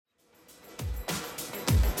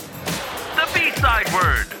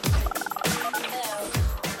Word.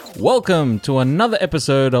 Welcome to another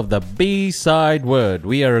episode of the B-Side Word.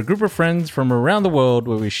 We are a group of friends from around the world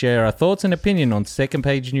where we share our thoughts and opinion on second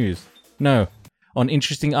page news. No, on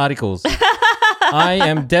interesting articles. I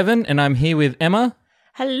am Devon and I'm here with Emma.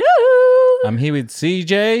 Hello. I'm here with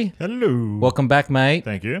CJ. Hello. Welcome back, mate.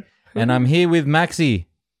 Thank you. And I'm here with Maxi.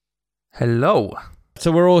 Hello.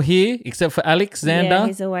 So we're all here except for Alexander. Yeah,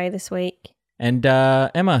 he's away this week. And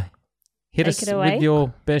Emma, hit Take us it away. with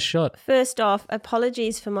your best shot. First off,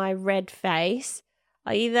 apologies for my red face.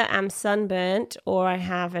 I either am sunburnt or I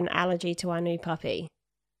have an allergy to our new puppy.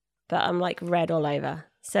 But I'm like red all over.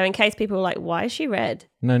 So in case people are like, why is she red?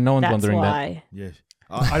 No one's That's wondering why. Yes.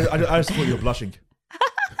 I just thought you were blushing.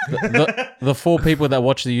 The four people that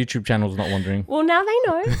watch the YouTube channel is not wondering. Well, now they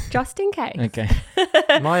know, just in case. Okay.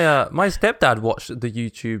 My stepdad watched the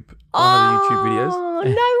YouTube one of the YouTube videos. Oh,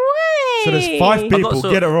 no way. So there's 5 people. not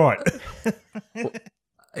sure- Get it right.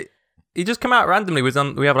 He just came out randomly. We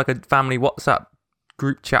have like a family WhatsApp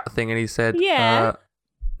group chat thing, and he said, Yeah.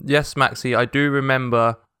 Yes, Maxi, I do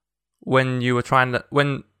remember when you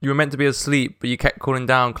were meant to be asleep, but you kept calling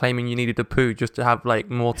down claiming you needed to poo just to have like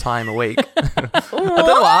more time awake." I don't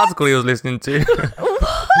know what article he was listening to.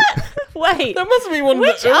 What? Wait. That must be one of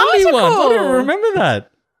Which the early ones. I article? don't remember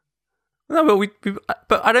that. No,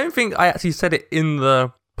 but I don't think I actually said it in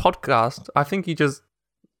the podcast. I think he just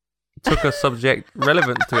took a subject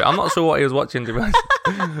relevant to it. I'm not sure what he was watching, to be honest.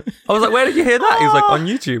 I was like, where did you hear that? He was like, on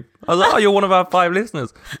YouTube. I was like, oh, you're one of our 5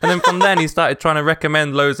 listeners. And then from then he started trying to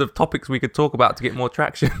recommend loads of topics we could talk about to get more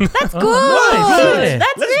traction. That's good. nice.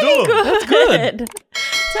 That's Let's really do it. good. That's good.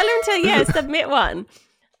 Tell him to, submit one.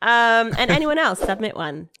 And anyone else, submit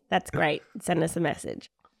one. That's great. Send us a message.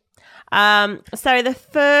 So the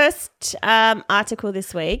first article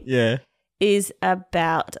this week is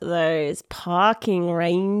about those parking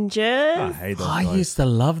rangers. I hate those I guys. used to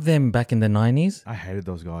love them back in the 90s. I hated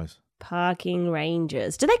those guys. Parking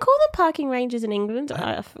rangers. Do they call them parking rangers in England?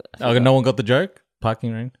 Oh, no one got the joke?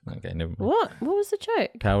 Parking range? Okay, never mind. What? What was the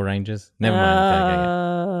joke? Power Rangers? Never mind.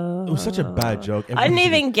 Okay. It was such a bad joke. I didn't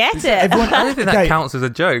even get it. Everyone, I don't think that counts as a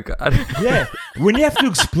joke. Yeah. When you have to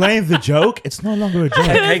explain the joke, it's no longer a joke.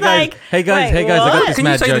 Hey guys, like, hey guys, wait, hey guys, I got what? this Can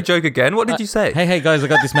you mad say joke. the joke again? What did you say? Hey guys, I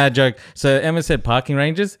got this mad joke. So Emma said Parking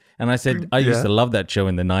Rangers, and I said I used Yeah. to love that show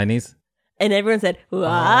in the 90s. And everyone said,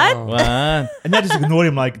 what? What? And I just ignored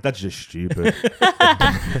him like, that's just stupid.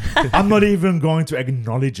 I'm not even going to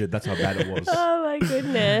acknowledge it. That's how bad it was. Oh my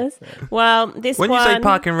goodness. Well, this When one... you say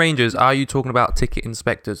parking rangers, are you talking about ticket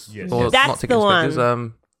inspectors? Yes. Or Yes. That's not ticket the inspectors.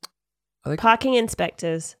 one. I think Parking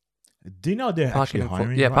inspectors. Do you know they're actually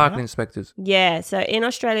hiring right parking now? inspectors. Yeah, so in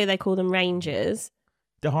Australia they call them rangers.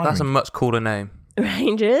 They're hiring. That's a much cooler name.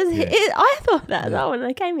 Rangers? Yeah. I thought that when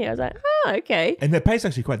I came here. I was like, oh, okay. And their pay's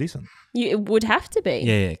actually quite decent. It would have to be.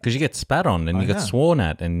 Yeah, because you get spat on and I you get know. sworn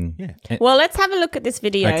at, and Yeah. Well, let's have a look at this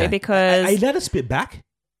video Okay. because... Are you allowed to spit back?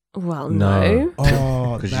 Well, No. no.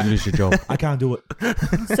 Oh, because you lose your job. I can't do it.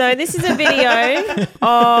 So this is a video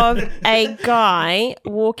of a guy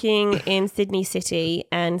walking in Sydney City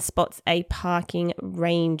and spots a parking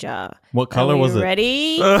ranger. What color was it?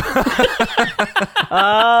 Ready?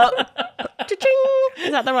 Cha-ching.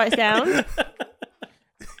 Is that the right sound?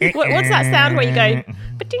 What's that sound where you go?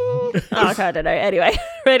 Ba-ting? Oh, okay, I don't know. Anyway,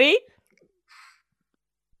 ready?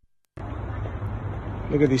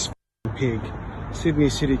 Look at this pig. Sydney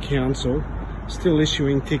City Council still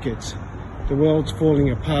issuing tickets. The world's falling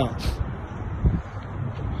apart.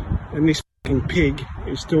 And this pig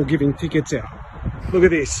is still giving tickets out. Look at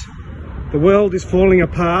this. The world is falling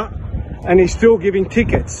apart and he's still giving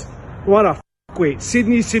tickets. What a f***wit.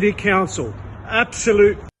 Sydney City Council.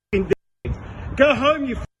 Absolute f***ing d***. Go home,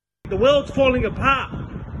 you f***. The world's falling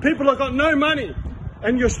apart. People have got no money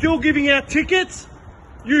and you're still giving out tickets?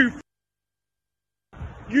 You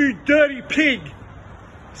dirty pig.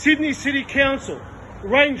 Sydney City Council,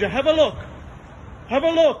 Ranger, have a look. Have a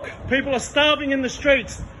look. People are starving in the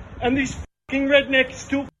streets and these fucking rednecks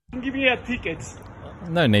still fucking giving out tickets.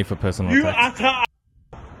 No need for personal You attacks. utter...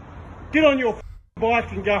 Get on your bike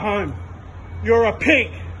and go home. You're a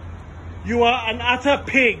pig. You are an utter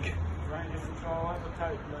pig.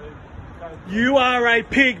 You are a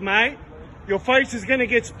pig, mate. Your face is going to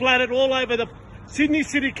get splattered all over the... Sydney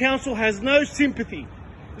City Council has no sympathy.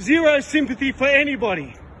 Zero sympathy for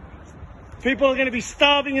anybody. People are going to be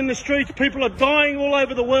starving in the streets. People are dying all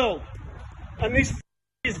over the world. And this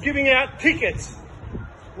is giving out tickets.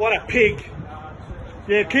 What a pig.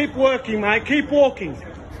 Yeah, keep working, mate. Keep walking.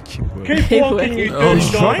 Make him work. Keep walking, you dirty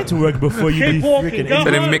He's dog. trying to work before you Keep be walking, freaking go idiot.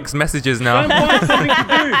 Sending home. mixed messages Go now. and find something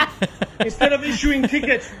to do. Instead of issuing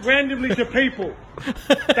tickets randomly to people.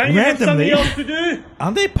 Don't you have something Randomly? else to do?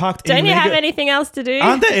 Aren't they parked Don't you have illegal? anything else to do?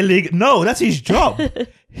 Aren't they illegal? No, that's his job.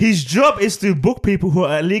 His job is to book people who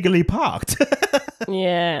are illegally parked.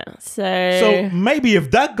 Yeah. So maybe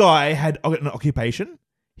if that guy had an occupation,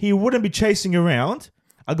 he wouldn't be chasing around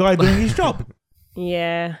a guy doing his job.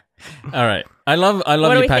 Yeah. All right. I love What do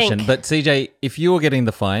your we passion. think? But CJ, if you were getting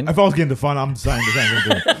the fine, If I was getting the fine, I'm saying the same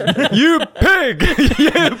thing. You pig!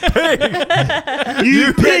 You pig!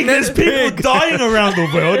 You pig! There's pregnant people pig. dying around the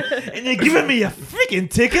world, and you're giving me a freaking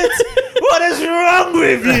ticket? What is wrong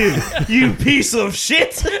with you? You piece of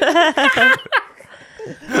shit!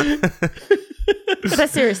 But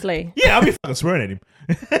seriously, Yeah, I'll be fucking swearing at him.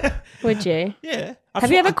 would you? Yeah.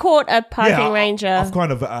 Have you ever caught a parking Yeah, ranger? I've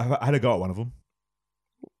kind of I had a go at one of them.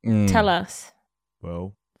 Tell us.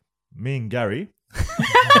 Well, me and Gary.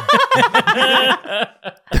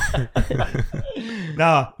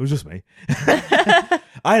 Nah, it was just me.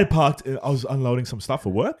 I had parked. I was unloading some stuff for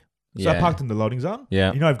work, so I Yeah. parked in the loading zone.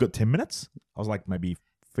 Yeah. You know, I've got 10 minutes. I was like maybe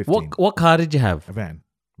 15. what car did you have? A van.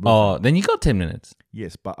 Oh, then you got 10 minutes.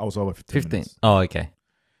 Yes, but I was over for 10 15. minutes. Oh, okay.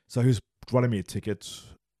 So he was writing me a ticket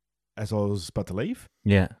as I was about to leave.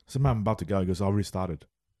 Yeah. So man, I'm about to go. He goes, I already started.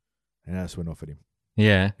 And I just went off at him.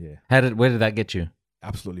 Yeah. Yeah. Where did that get you?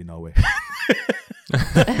 Absolutely nowhere.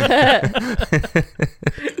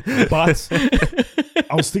 But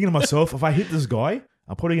I was thinking to myself, if I hit this guy,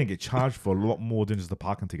 I'm probably going to get charged for a lot more than just the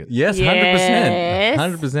parking ticket. Yes, Yes.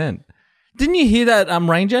 100%. Didn't you hear that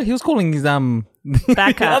ranger? He was calling his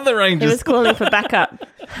Backup. other He rangers. was calling for backup.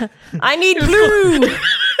 I need blue.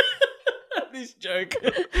 this joke.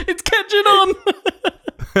 It's catching on.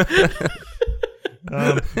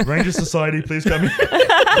 Ranger Society, please come in.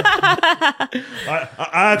 I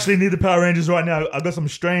actually need the Power Rangers right now. I've got some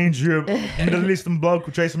strange Middle Eastern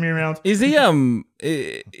bloke chasing me around. Is he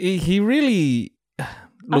he really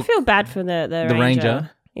I feel bad for the ranger.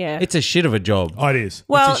 Yeah. It's a shit of a job. Oh, it is.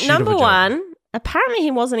 Well, it's a shit of a number job. one, apparently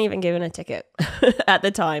he wasn't even given a ticket at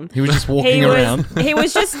the time. He was just walking around. He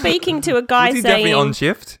was just speaking to a guy Was he saying definitely on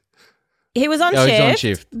shift? he was on Oh, shift, he's on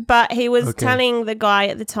shift. but he was Okay. telling the guy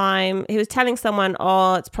at the time. He was telling someone,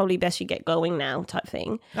 "Oh, it's probably best you get going now," type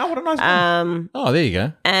thing. Oh, what a nice guy. Oh, there you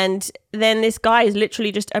go. And then this guy has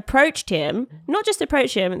literally just approached him, not just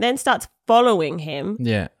approached him, then starts following him,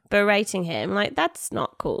 Yeah. berating him. Like, that's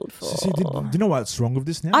not called for. See, do you know what's wrong with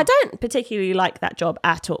this now? I don't particularly like that job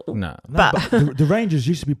at all. No. No, but the Rangers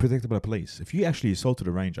used to be protected by the police. If you actually assaulted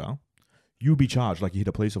a Ranger, you'd be charged like you hit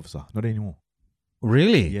a police officer. Not anymore.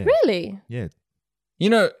 Really? Yeah. Really? Yeah.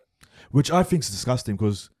 You know, Which I think is disgusting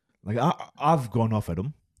because like I've gone off at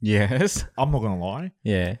him. yes. I'm not going to lie.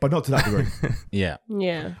 Yeah. But not to that degree. Yeah.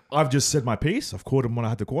 Yeah. I've just said my piece. I've called him when I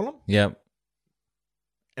had to call him. Yeah.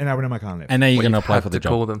 And I went in my car and left. And now you're Well, going to you've apply had for the to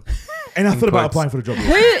call job. them. And I thought about quotes. applying for the job.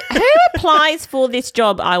 Who applies for this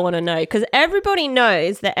job? I want to know, because everybody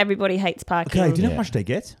knows that everybody hates parking. Okay, do you know Yeah. how much they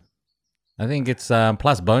get? I think it's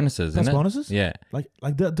plus bonuses, Plus isn't it? bonuses? Yeah. Like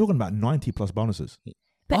they're talking about 90 plus bonuses.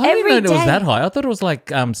 But I didn't every know it was day- that high. I thought it was like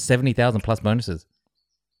 70,000 plus bonuses.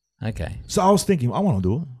 Okay. So I was thinking, I want to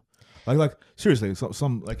do it. Like seriously,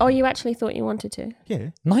 some like Oh, you actually thought you wanted to? yeah,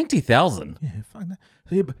 90,000. yeah, fuck that.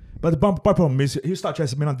 So, yeah, but the problem is he'll start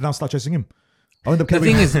chasing me and then I'll start chasing him. I'll end up The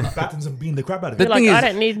thing is- battens and beating the crap out of The him. You're like, thing I is,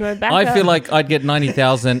 don't need no backup. I feel like I'd get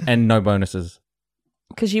 90,000 and no bonuses.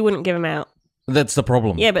 because you wouldn't give them out. That's the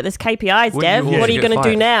problem. Yeah, but there's KPIs, Wouldn't Dev. you What also are you get going to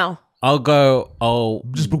do fired? now? I'll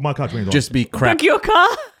Just book my car $20. just be crap. Book your car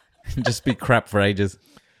Just be crap for ages.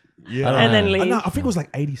 yeah. I don't and then know. leave. I think it was like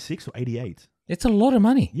 86 or 88. It's a lot of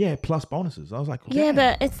money. Yeah, plus bonuses. I was like, Yeah,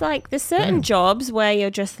 but it's like there's certain jobs where you're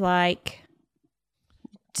just like,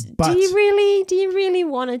 But- do you really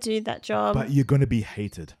want to do that job? but you're going to be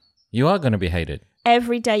hated. You are going to be hated.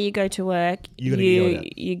 Every day you go to work, You're gonna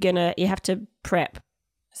get yelled you have to prep.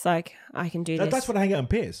 It's like, I can do this. That's what I hang out in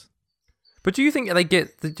pairs. But do you think they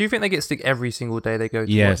get stick every single day they go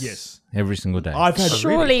to Yes. work? Yes. Every single day. I've had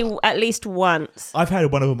Surely at least once. I've had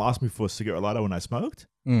one of them ask me for a cigarette lighter when I smoked.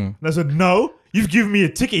 Mm. And I said, no, you've given me a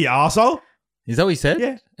ticket, you arsehole. Is that what he said?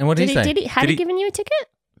 Yeah. And what did he say? Had Did he he- given you a ticket?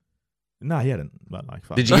 No, he hadn't. But like,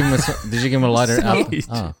 fuck. Did you give him did you give him a lighter? Sweet.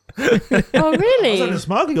 Oh. Oh, I was really? having a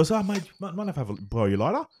smoke. He goes, mind if I borrow your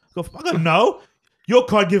lighter? I go, no. Your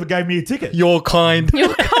card giver gave me a ticket. You're kind.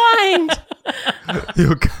 You're kind.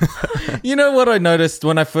 You know what I noticed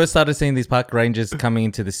when I first started seeing these park rangers coming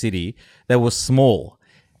into the city? They were small.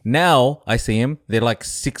 Now I see them; they're like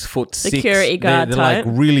 6'6". Security guard They're like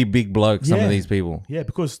type. really big blokes. Some Yeah. of these people. Yeah,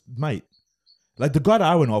 because, mate, Like the guy that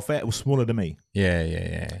I went off at was smaller than me.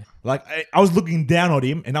 Yeah. Like I was looking down on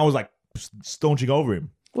him and I was like staunching over him.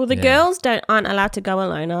 Well, the Yeah. girls aren't allowed to go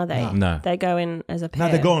alone, are they? No. They go in as a pair.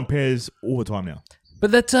 Now they go in pairs all the time now. But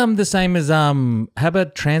that's the same as how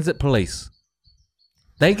about transit police?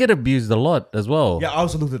 They get abused a lot as well. Yeah, I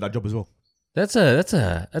also looked at that job as well. That's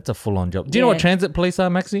a full on job. Do you know what Yeah. transit police are,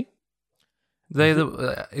 Maxi?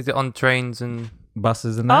 Is it on trains and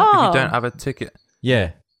Buses and that? if Oh. you don't have a ticket?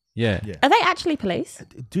 Yeah. Are they actually police?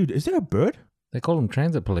 Dude, is there a bird? They call them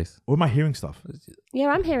transit police. Or am I hearing stuff? Yeah,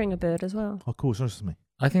 I'm hearing a bird as well. Oh, cool. It's not just me.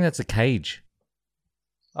 I think that's a cage.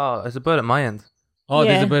 Oh, there's a bird at my end. Oh,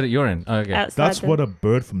 there's Yeah. a bird at your end. Oh, okay. Outside That's what a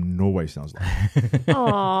bird from Norway sounds like.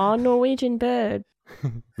 Aw, Norwegian bird.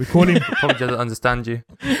 We call him. Probably doesn't understand you.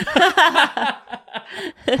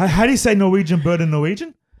 How do you say Norwegian bird in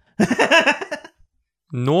Norwegian?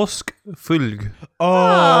 Norsk fulg.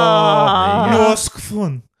 Oh, norsk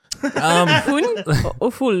fun. Fun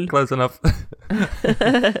or full? Close enough.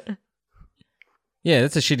 Yeah,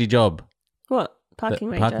 that's a shitty job. What? Parking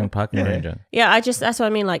ranger. Parking Yeah. ranger. Yeah, that's what I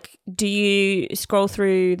mean. Like, do you scroll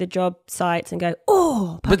through the job sites and go,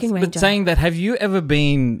 oh, parking ranger? But saying that, have you ever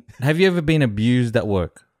been abused at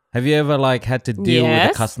work? Have you ever like had to deal with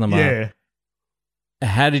Yes. a customer? Yeah.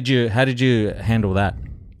 How did you handle that?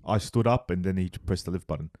 I stood up and then he pressed the lift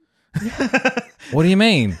button. What do you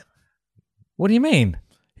mean? What do you mean?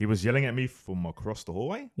 He was yelling at me from across the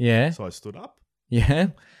hallway. Yeah. So I stood up. Yeah.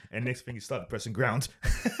 And next thing he started pressing ground.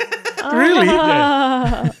 Really?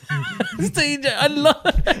 Ah. Steve, I love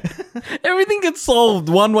everything gets solved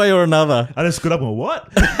one way or another. I just stood up and went,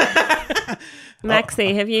 what?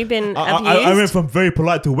 Maxie, have you been abused? I went from very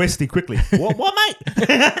polite to Westy quickly. What, mate?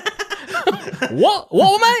 What,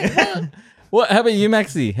 mate? What? How about you,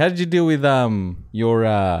 Maxie? How did you deal with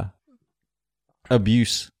your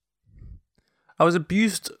abuse? I was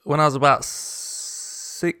abused when I was about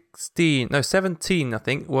 17, I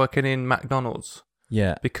think, working in McDonald's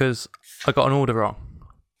Yeah. because I got an order wrong.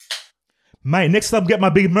 Mate, next time get my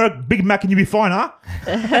Big Mac and you'll be fine, huh?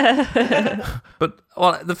 But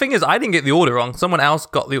well, the thing is, I didn't get the order wrong. Someone else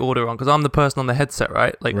got the order wrong because I'm the person on the headset,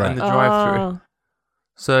 right? Like Right. in the drive-through. Oh.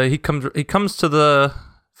 So he comes to the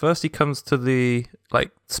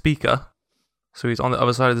like speaker. So he's on the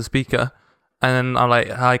other side of the speaker, and then I'm like,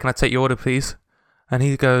 "Hi, can I take your order, please?" And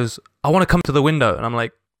he goes, "I want to come to the window," and I'm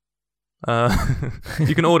like,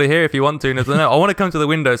 "You can order here if you want to." And he's like, "No, I want to come to the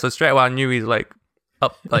window." So straight away I knew he's like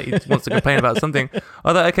up, like he wants to complain about something.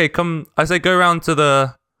 I thought, okay, come. I say go around to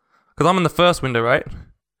because I'm in the first window, right?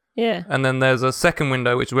 Yeah. And then there's a second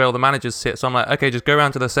window, which is where all the managers sit. So I'm like, okay, just go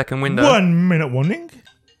around to the second window. 1 minute warning.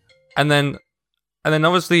 And then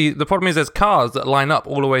obviously the problem is there's cars that line up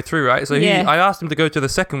all the way through, right? So Yeah. I asked him to go to the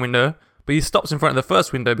second window, but he stops in front of the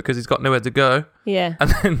first window because he's got nowhere to go. Yeah. And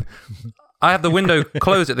then I have the window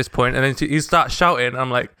closed at this point, and then he starts shouting. And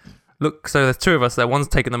I'm like, look, so there's two of us there. One's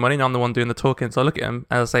taking the money, and I'm the one doing the talking. So I look at him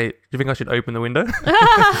and I say, do you think I should open the window?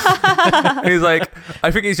 And he's like,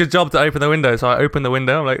 I think it's your job to open the window. So I open the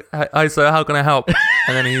window. I'm like, hi sir, how can I help?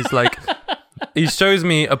 And then he's like, he shows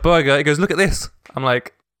me a burger. He goes, look at this. I'm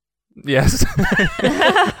like, yes.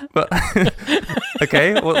 But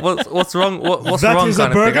okay, what's wrong? What's That wrong? is a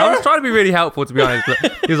Kind of thing. I burger? was trying to be really helpful, to be honest.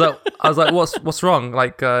 But he was like, I was like, what's wrong?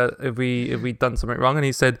 Like, have we done something wrong? And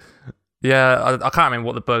he said, yeah, I can't remember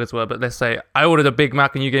what the burgers were, but let's say I ordered a Big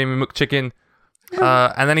Mac and you gave me McChicken.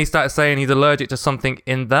 And then he started saying he's allergic to something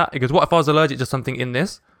in that. He goes, what if I was allergic to something in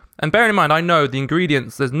this? And bearing in mind, I know the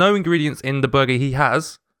ingredients. There's no ingredients in the burger he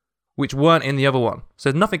has which weren't in the other one. So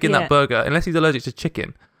there's nothing in Yeah. that burger unless he's allergic to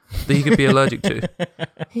chicken that he could be allergic to.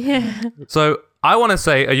 Yeah. So I want to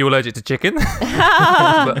say, are you allergic to chicken? But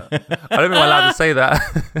I don't think I'm allowed to say that.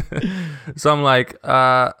 So I'm like,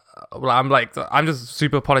 I'm just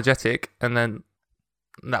super apologetic. And then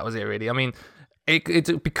that was it, really. I mean,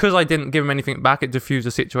 it because I didn't give him anything back, it diffused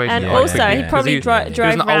the situation. And Yeah, also, yeah, he yeah. probably He drove was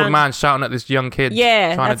an around. old man shouting at this young kid.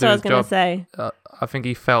 Yeah, trying that's to do what I his was going to job. say. I think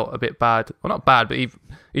he felt a bit bad. Well, not bad, but he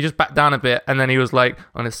just backed down a bit, and then he was like, "I'm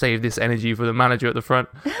gonna save this energy for the manager at the front."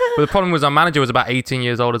 But the problem was our manager was about 18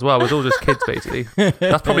 years old as well. It was all just kids, basically.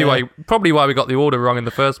 That's probably why we got the order wrong in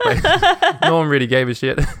the first place. No one really gave a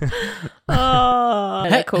shit. Oh,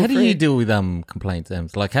 How do you deal with complaints,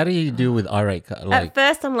 Ems? Like, how do you deal with irate? At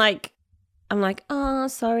first, I'm like, oh,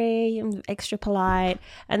 sorry, I'm extra polite.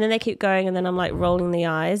 And then they keep going, and then I'm like rolling the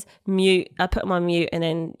eyes, mute. I put them on mute, and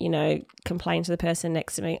then, complain to the person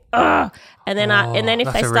next to me. Ugh. And then if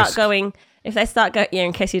that's they a start risk. going, yeah,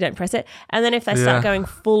 in case you don't press it. And then if they start Yeah. going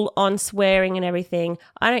full on swearing and everything,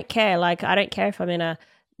 I don't care. Like, I don't care if I'm in a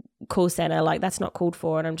call center, like that's not called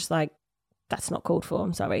for. And I'm just like, that's not called for.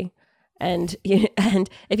 I'm sorry. And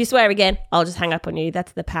if you swear again, I'll just hang up on you.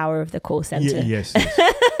 That's the power of the call center. Yes.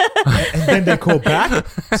 And then they call back,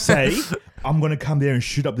 say, I'm going to come there and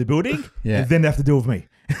shoot up the building. Yeah. And then they have to deal with me.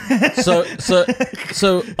 So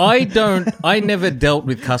I never dealt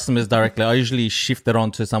with customers directly. I usually shift it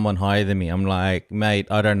on to someone higher than me. I'm like, mate,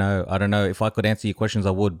 I don't know. If I could answer your questions,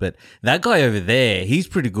 I would. But that guy over there, he's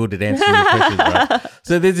pretty good at answering your questions, right?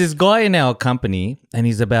 So there's this guy in our company, and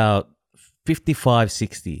he's about 55,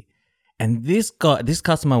 60. And this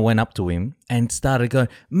customer went up to him and started going,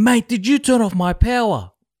 mate, did you turn off my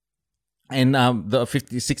power? And the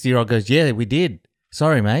 50, 60-year-old goes, yeah, we did.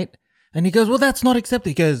 Sorry, mate. And he goes, well, that's not acceptable.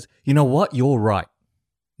 He goes, you know what? You're right.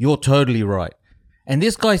 You're totally right. And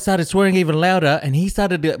this guy started swearing even louder, and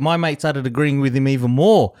my mate started agreeing with him even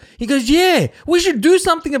more. He goes, yeah, we should do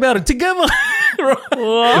something about it together.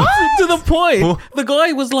 Right? To the point, the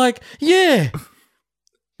guy was like, yeah.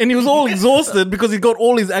 And he was all exhausted because he got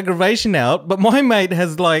all his aggravation out. But my mate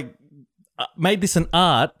has like made this an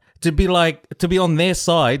art to be on their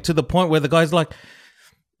side, to the point where the guy's like,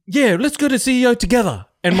 yeah, let's go to CEO together.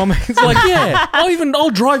 And my mate's like, yeah, I'll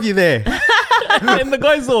drive you there. And the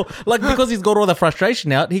guy's all like, because he's got all the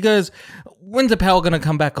frustration out, he goes, when's the power going to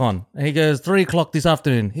come back on? And he goes, 3:00 this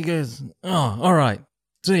afternoon. He goes, oh, all right.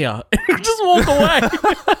 See ya. And just walk away.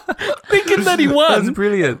 Thinking that he won. That's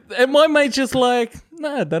brilliant. And my mate's just like,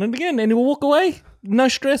 no, done it again. And he'll walk away. No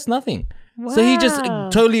stress, nothing. Wow. So he just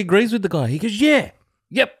totally agrees with the guy. He goes, yeah,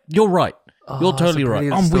 yep, you're right. You're totally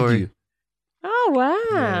right. I'm with you. Oh,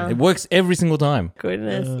 wow. It works every single time.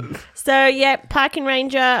 Goodness. So, yeah, parking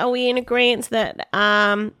ranger, are we in agreement that,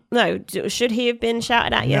 should he have been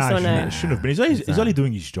shouted at, yes or no? Shouldn't have been. He's only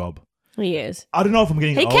doing his job. He is. I don't know if I'm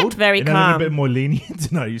getting old. He kept very and I'm calm. a bit more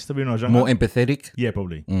lenient. No, he used to be when I was younger. More empathetic. Yeah,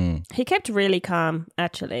 probably. He kept really calm,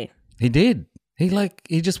 actually. He did.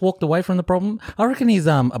 He just walked away from the problem. I reckon he's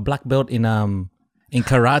a black belt in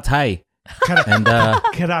karate. And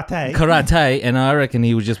karate, and I reckon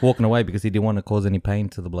he was just walking away because he didn't want to cause any pain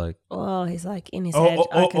to the bloke. Oh, he's like in his head.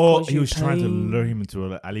 I could Or cause he you was trying to pain. lure him into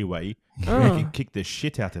an alleyway and he could kick the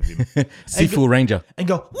shit out of him Seafood Ranger. and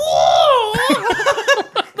go, whoa!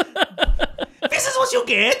 This is what you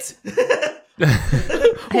get.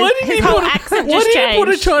 Why did His he whole put accent why just did he put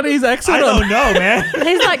a changed. Chinese accent I on? don't know, man.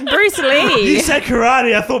 He's like Bruce Lee. You said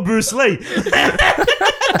karate. I thought Bruce Lee.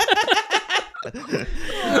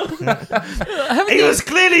 He was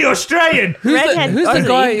clearly Australian. Who's Redhead the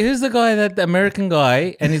guy? Who's the guy? That the American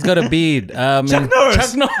guy, and he's got a beard. Chuck Norris.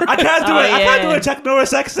 Chuck Norris. I can't do Oh, it. I can't do yeah. a Chuck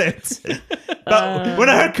Norris accent. But when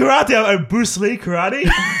I heard karate, I went Bruce Lee karate,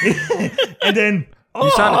 and then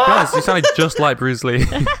You sounded just like Bruce Lee.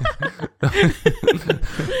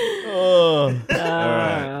 All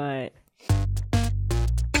right.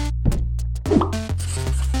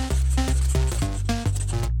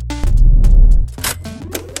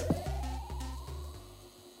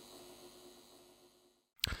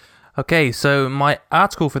 Okay, so my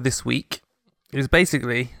article for this week is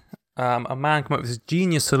basically a man came up with this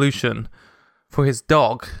genius solution for his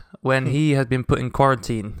dog when he had been put in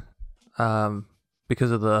quarantine because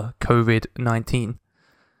of the COVID-19.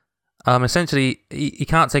 Essentially, he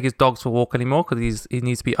can't take his dogs for a walk anymore because he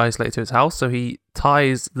needs to be isolated to his house. So he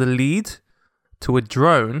ties the lead to a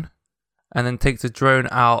drone and then takes the drone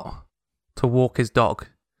out to walk his dog.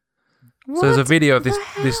 So there's a video of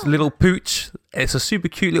this little pooch. It's a super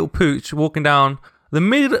cute little pooch walking down the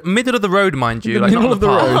middle of the road, mind you, like middle not of the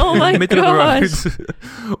path, road. Oh my middle gosh. of the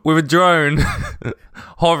road, with a drone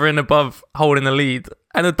hovering above, holding the lead,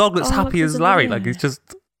 and the dog looks Oh, happy look as at the Larry. video. Like he looks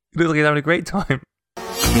like he's having a great time.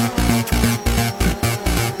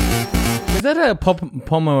 Is that a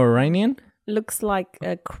Pomeranian? Looks like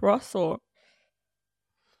a cross or...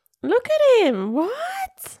 Look at him.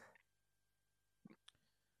 What?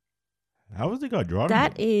 how was the guy driving?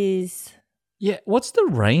 That is... Yeah. What's the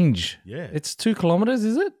range? Yeah. It's 2 kilometers,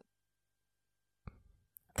 is it?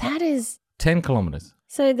 That is... 10 kilometers.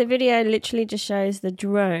 So the video literally just shows the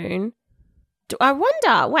drone. I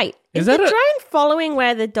wonder, wait, Is is the that a- drone following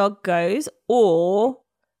where the dog goes or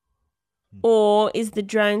is the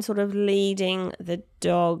drone sort of leading the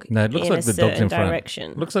dog No, it looks in like a the dog's certain in front.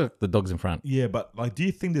 direction? Looks like the dog's in front. Yeah, but like, do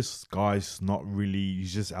you think this guy's not really?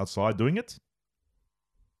 He's just outside doing it.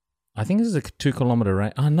 I think this is a 2 kilometer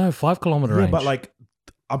range. Oh, no, 5 kilometer Yeah, range. but like,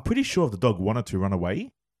 I'm pretty sure if the dog wanted to run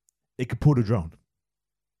away, it could pull the drone.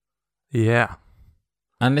 Yeah.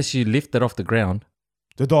 Unless you lift it off the ground.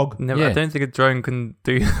 The dog. No, Yeah. I don't think a drone can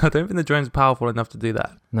do. I don't think the drone's powerful enough to do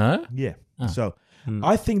that. No? Yeah. Oh. So Hmm.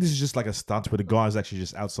 I think this is just like a stunt where the guy's actually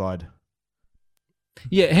just outside.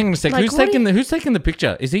 Yeah, hang on a sec. Like, Who's what taking the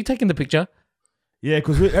picture? Is he taking the picture? Yeah,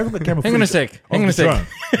 because everyone got camera Hang on a footage sec. of Hang on a the sec. drone.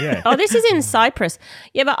 Yeah. Oh, this is in Cyprus.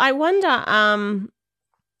 Yeah, but I wonder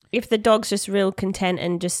if the dog's just real content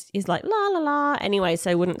and just is like la la la anyway,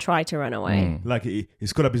 so wouldn't try to run away. Like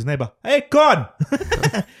he's called up his neighbor. Hey, Con,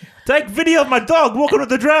 take video of my dog walking with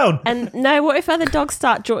the drone. And no, what if other dogs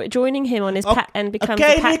start joining him on his pack and becomes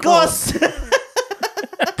Okay, a pack dog? Nikos.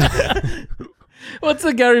 What's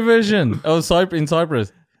the Gary version? Oh, in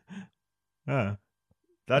Cyprus. I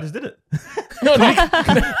just did it. No, Nick,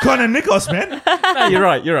 Con and Nikos, man. no, you're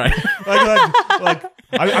right. You're right.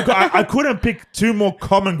 I couldn't pick two more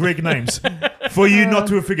common Greek names for you not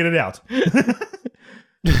to have figured it out.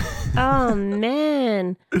 Oh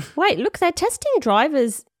man! Wait, look, they're testing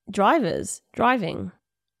driving.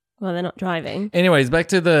 Well, they're not driving. Anyways, back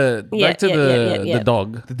to the Yeah.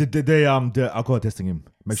 dog. They alcohol testing him.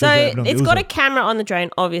 Make So sure that everyone- it's it was got a camera on the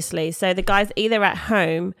drone, obviously. So the guy's either at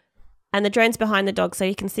home, and the drone's behind the dog, so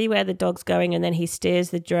he can see where the dog's going, and then he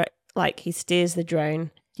steers the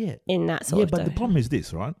drone yeah. in that sort Yeah, of. but the problem is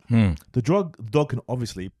this, right? The dog can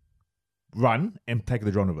obviously run and take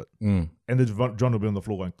the drone of it, and the drone will be on the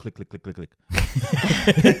floor going click, click, click, click, click.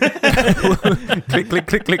 Click, click,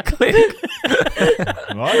 click, click, click.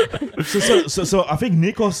 Right? So I think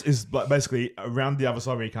Nikos is basically around the other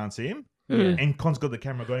side where you can't see him, and Con's got the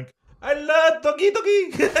camera going. I love doggy.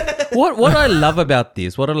 What I love about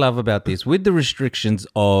this, with the restrictions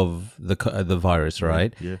of the virus,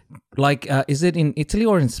 right? Yeah. Like, is it in Italy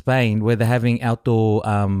or in Spain where they're having outdoor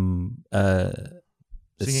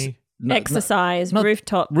Singing. Exercise, not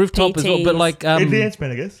rooftop as well, but PTs. like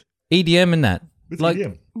Advancement, I guess. EDM and that. It's Like,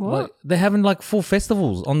 EDM. What? like, they're having like full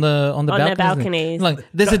festivals on the their balconies. balconies. Like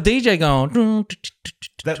there's a DJ going.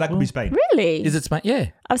 That could be Spain. Really? Is it Spain? Yeah.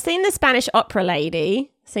 I've seen the Spanish opera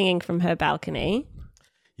lady singing from her balcony.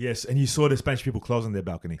 Yes, and you saw the Spanish people closing their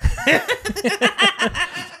balcony. I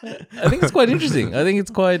think it's quite interesting. I think it's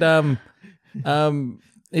quite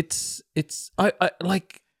it's I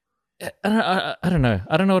like I don't know.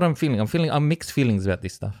 I don't know what I'm feeling. I'm mixed feelings about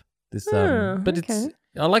this stuff. But okay.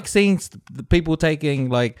 I like seeing the people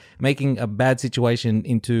making a bad situation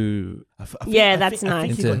into. That's I nice.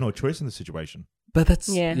 think you got no choice in the situation. But that's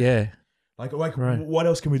Yeah. Like Right. what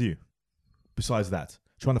else can we do besides that?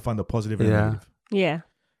 Trying to find the positive and the Yeah. negative. Yeah.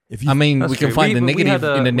 If you, I mean, That's we can true. find the We negative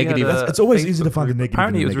had in the we had negative. It's always easy to Facebook find the group. negative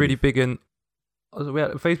Apparently, in it the was really negative. big in. We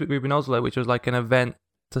had a Facebook group in Oslo, which was like an event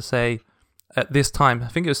to say at this time. I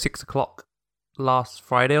think it was 6:00 last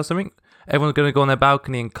Friday or something. Everyone's going to go on their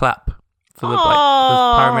balcony and clap for the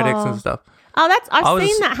paramedics and stuff. Oh, I've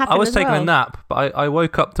seen that happen. I was as taking well. a nap, but I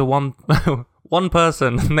woke up to one one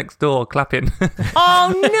person next door clapping.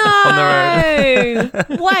 Oh On no!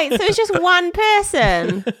 Wait, so it's just one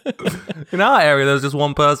person? In our area, there was just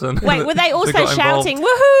one person. Wait, were they also got shouting,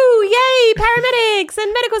 involved. "Woohoo! Yay! Paramedics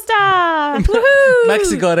and medical staff! Woohoo!"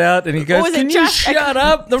 Maxie got out and he goes, was it "Can you just a- shut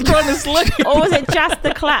up? I'm trying to sleep." Or was it just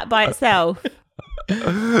the clap by itself?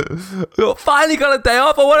 Finally got a day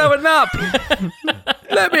off. I want to have a nap.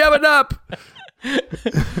 Let me have a nap.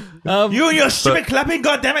 You and your stupid clapping,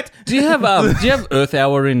 goddammit! Do you have Earth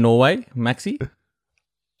Hour in Norway, Maxie?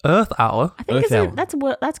 Earth Hour? I think Earth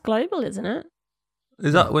hour. that's global, isn't it?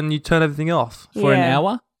 Is that when you turn everything off? For an Yeah.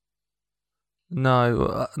 hour?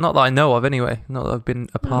 No, not that I know of anyway. Not that I've been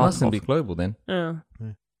a It part mustn't of. be global then. Oh.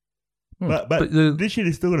 But But the- this year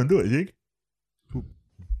they're still going to do it, I think.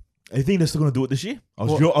 I think they're still going to do it this year. I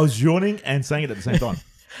was yawning and saying it at the same time.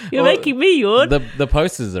 You're making me yawn. The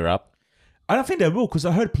posters are up. I don't think they will because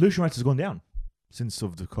I heard pollution rates has gone down since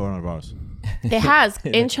of the coronavirus. It has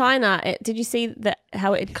in China. Did you see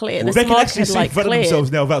how it cleared? The They can smog actually had see in front of cleared.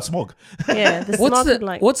 themselves now without smog. Yeah, the smog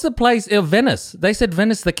had What's the place? Venice. They said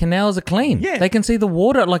Venice. The canals are clean. Yeah. They can see the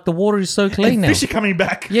water. Like the water is so clean And now. fish are coming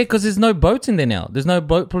back. Yeah, because there's no boats in there now. There's no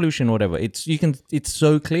boat pollution or whatever. It's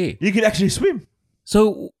so clear. You can actually swim.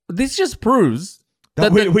 So this just proves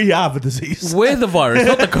That that we are the disease. we're the virus,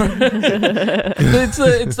 not the corona. it's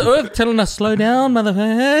the Earth telling us slow down,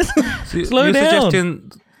 motherfuckers. So Slow you're down.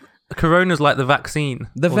 suggesting Corona's like the vaccine.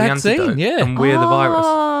 The or vaccine, antidote, yeah. And we're the virus.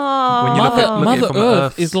 When you look at it Mother from Earth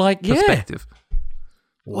Earth's is like, yeah. perspective.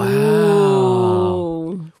 Wow.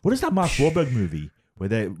 Ooh. What is that Mark Wahlberg movie where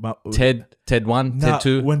they Ted 1, Nah, Ted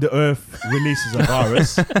 2. when the Earth releases a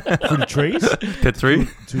virus through the trees Ted 3.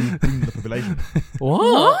 to bring the population?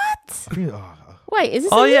 What? I think, Wait, is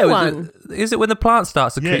this Oh a yeah, new was one? is it when the plant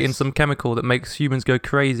starts secreting Yes. some chemical that makes humans go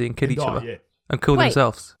crazy and kill each other yeah. and kill Wait.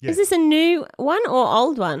 themselves? Yeah. Is this a new one or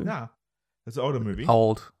old one? Nah, it's an older movie.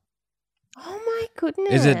 Old. Oh my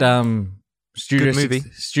goodness! Is it Studio Good movie.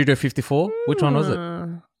 Studio 54? Which one was it?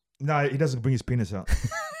 No, he doesn't bring his penis out.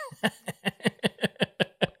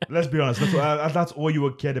 Let's be honest. That's all you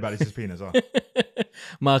were cared about is his penis. Huh?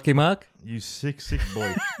 Marky Mark. You sick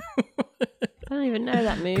boy. I don't even know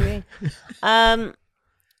that movie.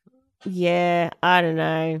 Yeah, I don't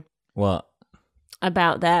know What?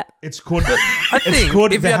 about that. It's called. I think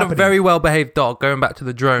called if The you had a Happening. very well-behaved dog, going back to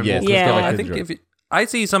the drone, Yes, walkers let's go dog, back I to the think drone. if you, I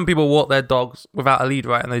see some people walk their dogs without a lead,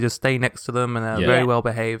 right, and they just stay next to them and they're Yeah. very Yeah.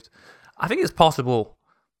 well-behaved. I think it's possible.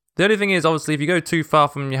 The only thing is, obviously, if you go too far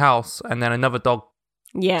from your house and then another dog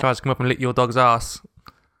Yeah, tries to come up and lick your dog's ass,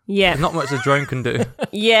 yeah, there's not much the drone can do.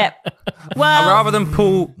 yeah. And Well, rather than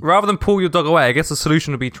pull your dog away, I guess the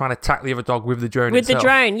solution would be trying to attack the other dog with the drone with the itself.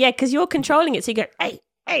 drone, yeah, because you're controlling it, so you go,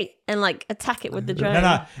 hey, and like attack it with the drone.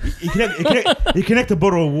 No. You connect a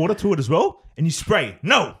bottle of water to it as well, and you spray.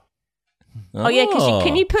 No. Oh yeah, because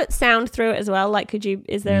can you put sound through it as well? Like, could you?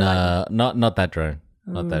 Is there like? Nah, not that drone.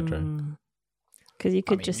 Not that drone. Because you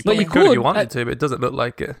could just but You yeah, could if you could, wanted to, but it doesn't look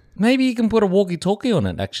like it. Maybe you can put a walkie-talkie on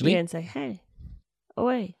it. Actually, yeah, and say, hey,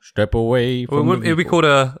 away. step away Well, from. it would be called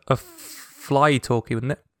a fly talkie,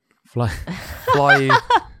 wouldn't it? fly. Fly,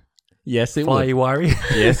 Yes, it fly would. wiry.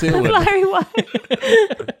 Yes, it would. Flurry one.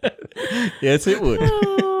 Yes, it would.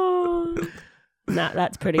 Nah,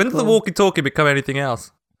 that's pretty When cool. did the walkie-talkie become anything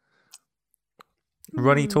else?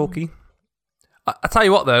 Runny talkie. I tell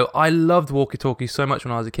you what, though, I loved walkie-talkies so much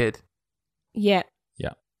when I was a kid. Yeah.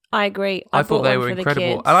 Yeah. I agree. I thought bought they one were for the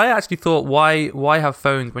incredible, kids. and I actually thought, why have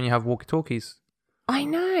phones when you have walkie-talkies? I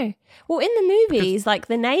know. Well, in the movies, like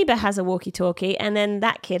the neighbor has a walkie-talkie, and then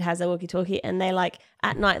that kid has a walkie-talkie, and they like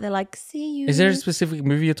at night they're like, "See you." Is there a specific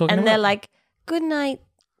movie you're talking and about? they're like, "Good night,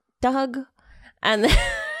 Doug," and then,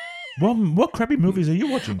 What crappy movies are you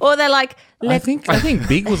watching? or they're like, I "Let's," think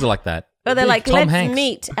Big was like that. or they're like, Tom "Let's Hanks.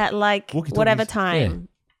 meet at like Walkie-talkies. whatever time."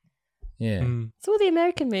 Yeah. It's all the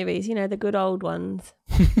American movies, you know, the good old ones.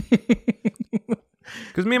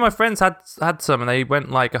 Because me and my friends had some, and they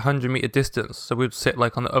went like 100-meter distance, so we'd sit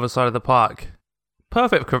like on the other side of the park.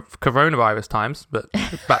 Perfect for coronavirus times, but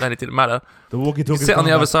back then it didn't matter. The walkie-talkie. Sit on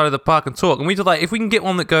the other side of the park and talk, and we just like, if we can get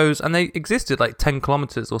one that goes, and they existed like 10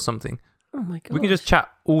 kilometers or something, Oh my god. we can just chat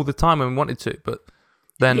all the time when we wanted to. But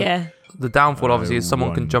then yeah, the downfall obviously is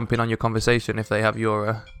someone can one. jump in on your conversation if they have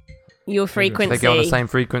your your if frequency. they go on the same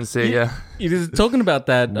frequency. Yeah. It is talking about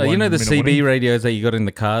that. You know the 1 minute CB warning. radios that you got in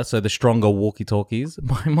the car, so the stronger walkie-talkies.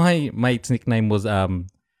 My mate's nickname was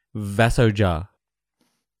Vasojar.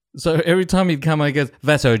 So every time he'd come, he goes,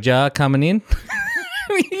 Vasojar coming in.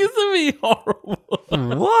 It used to be horrible.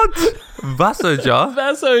 What? Vasojar?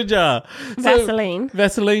 Vasojar. Vaseline.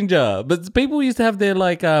 Vaseline jar. But people used to have their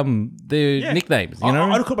like their nicknames, you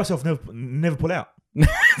know? I'd call myself never pull out.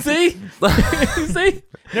 See? See?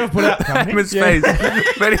 Never pull out. Company. Emma's face.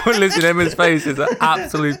 If anyone listening, Emma's face is an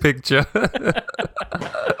absolute picture.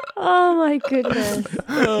 Oh my goodness.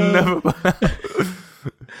 Never.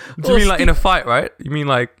 Do you mean like in a fight, right? You mean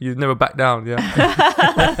like you never back down? Yeah.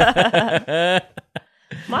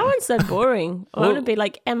 My one's so boring. I want to be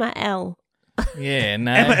like Emma L. Yeah,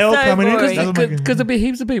 no. Emma L So coming in. boring. Doesn't make- Because there'll be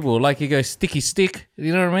heaps of people. Like you go sticky stick.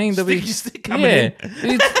 You know what I mean? There'll Sticky be, stick coming yeah.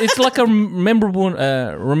 in. It's like a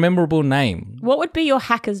memorable name. What would be your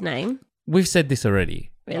hacker's name? We've said this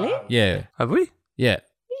already. Really? Yeah. Have we? Yeah.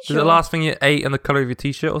 Is it the last thing you ate and the color of your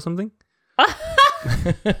t-shirt or something?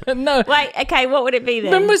 No. Wait, okay, what would it be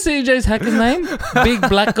then? Remember CJ's hacker's name? Big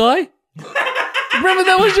black guy? Remember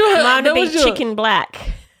that was your... Mine that would be was your- Chicken Black.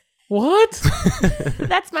 What?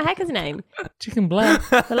 That's my hacker's name. Chicken black?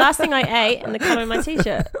 The last thing I ate and the colour of my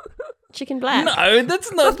t-shirt. Chicken Black. No,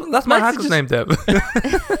 that's not... That's my Maxie hacker's just- name,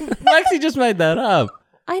 Deb. Maxie just made that up.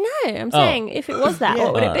 I know. I'm saying if it was that,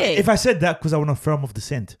 what would it be? If I said that because I want to throw him off the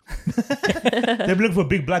scent. They're looking for a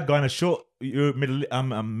big black guy in a short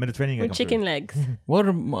Mediterranean guy. With chicken legs. What?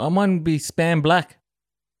 Mine would be spam black.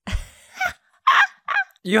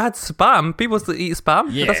 You had spam. People still eat spam.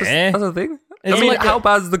 Yeah. That's a thing. It's I mean, like how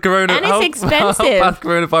bad's the corona? And it's how expensive. bad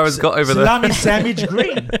coronavirus got over there? Salami sandwich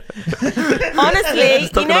green. Honestly, you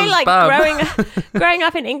talking know, about like spam. growing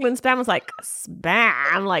up in England, spam was like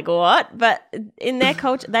spam. Like what? But in their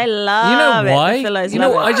culture, they love You know it. why? The fellows You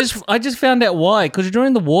know, love it. I just found out why. Because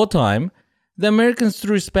during the wartime, the Americans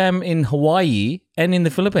threw spam in Hawaii and in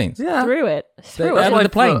the Philipines. Yeah. through it. Through Out it. of the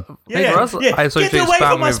plane. Yeah, For us, yeah. I associate Get away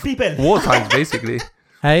spam from us, with people. war times, basically.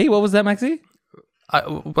 Hey, what was that, Maxie?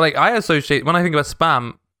 I associate, when I think about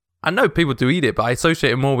spam, I know people do eat it, but I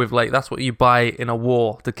associate it more with like that's what you buy in a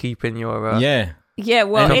war to keep in your Yeah. Yeah,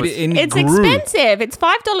 well, And it's it grew. expensive. It's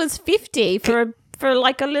 $5.50 for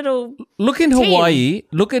like a little. Look in Tin. Hawaii.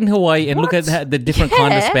 Look in Hawaii and look at the different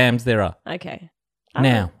kind of Yeah. spams there are. Okay.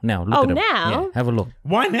 Now, look Oh, at them. now? Yeah, have a look.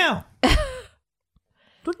 Why now? what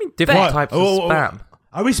do you mean different But- types Oh, of spam?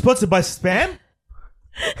 Are we sponsored by spam?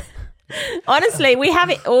 Honestly, we have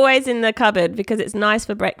it always in the cupboard because it's nice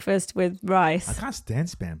for breakfast with I rice. can't stand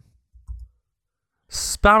spam.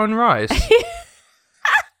 Spam and rice.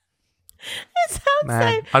 It sounds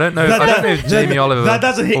Man, so... I don't know. I don't know if Jamie Oliver That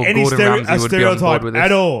doesn't hit or any Gordon Ramsay would be on board stereotype with this.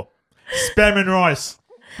 at all. Spam and rice.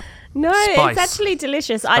 No, Spice. it's actually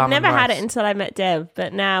delicious. Spam I'd and never had rice. it until I met Dev,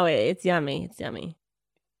 but now it's yummy. It's yummy.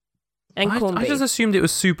 And corned I beef. just assumed it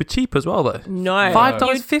was super cheap as well, though. No.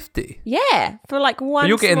 $5.50. Yeah, for like one But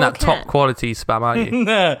you're getting small that can. top quality spam, aren't you?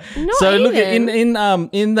 No. Not So look at even.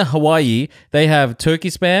 in the Hawaii, they have turkey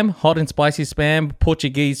spam, hot and spicy spam,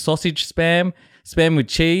 Portuguese sausage spam, spam with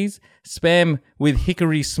cheese, spam with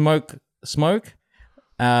hickory smoke, bacon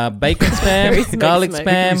spam, garlic smoke.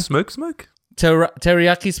 spam, Smoke?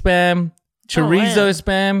 teriyaki spam, chorizo wow.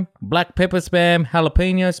 spam, black pepper spam,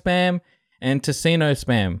 jalapeno spam, and tocino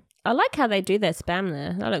spam. I like how they do their spam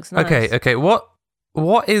there. That looks nice. Okay.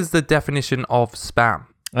 What is the definition of spam?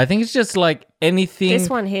 I think it's just like anything This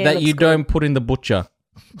one here that looks you good. don't put in the butcher.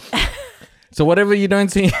 So whatever you don't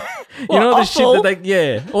see, What, the offal? shit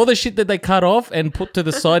that all the shit that they cut off and put to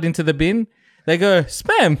the side into the bin, they go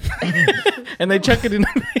spam, and they chuck it in.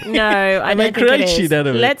 No, I And they don't think create it is. shit out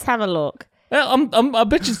of it. Let's have a look. I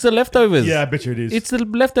bet you it's the leftovers. Yeah, I bet you it is. It's the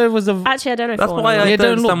leftovers of. Actually, I don't know if That's I why wanna I look. Yeah, don't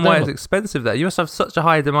don't look, understand why don't it's look. expensive there. You must have such a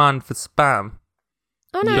high demand for spam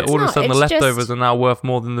Oh, no, that it's all of a not. sudden the It's leftovers just, are now worth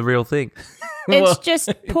more than the real thing. it's Well, just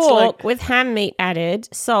it's pork like- with ham meat added,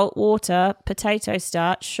 salt, water, potato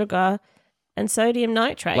starch, sugar, and sodium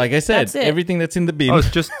nitrate. Like I said, That's it. everything that's in the bin. Oh, it's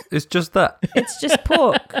just that. It's just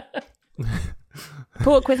pork.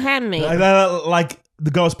 Pork with ham meat. like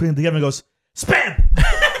the guy was putting it together and goes, spam!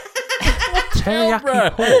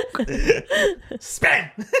 Teriyaki pork.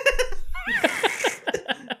 Spam!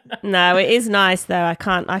 No, it is nice though. I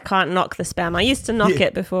can't knock the spam. I used to knock Yeah.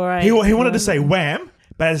 it before I. He wanted to say wham,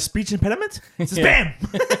 but as a speech impediment, it's spam!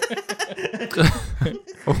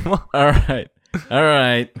 All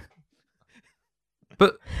right.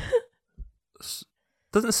 But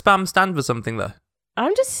doesn't spam stand for something though?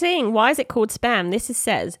 I'm just seeing why is it called spam? This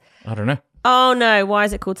says. I don't know. Oh no, why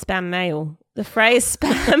is it called spam mail? The phrase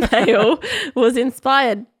spam mail was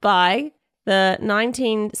inspired by the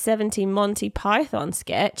 1970 Monty Python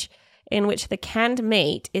sketch in which the canned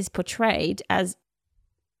meat is portrayed as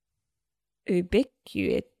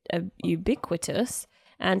ubiquitous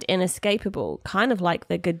and inescapable, kind of like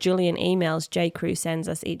the gajillion emails J. Crew sends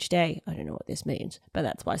us each day. I don't know what this means, but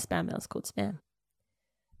that's why spam mail is called spam.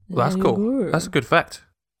 Well, that's cool. That's a good fact.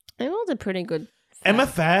 It was a pretty good. Emma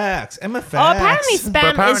Facts. Oh, apparently But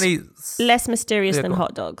spam apparently, is less mysterious Yeah, than go on.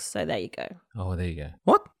 hot dogs. So there you go. Oh, there you go.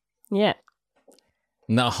 what? Yeah.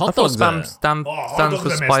 No, I hot thought dogs. spam hot stands dogs for are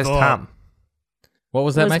messed spiced up. ham. What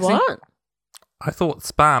was that, Was Maxine? what? I thought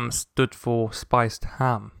spam stood for spiced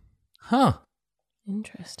ham. Huh.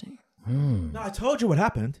 Interesting. No, I told you what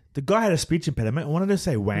happened. The guy had a speech impediment and wanted to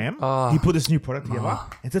say wham. Oh. He put this new product together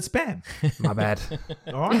and said spam. My bad.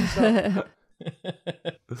 All right? So,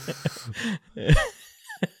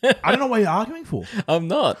 I don't know what you're arguing for. I'm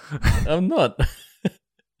not.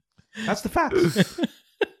 That's the fact.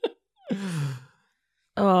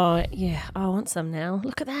 Oh, yeah. I want some now.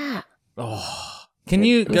 Look at that. Can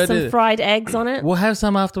you With go some to? fried eggs on it. We'll have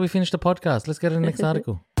some after we finish the podcast. Let's go to the next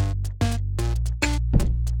article.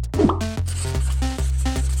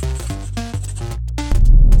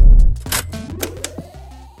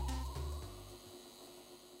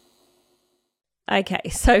 Okay,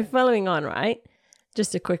 so following on, right?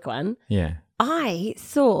 Just a quick one. Yeah. I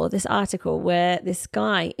saw this article where this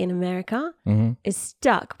guy in America Mm-hmm. is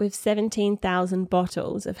stuck with 17,000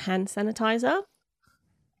 bottles of hand sanitizer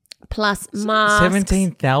plus masks.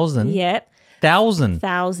 17,000? Yep.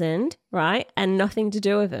 1,000. Right? And nothing to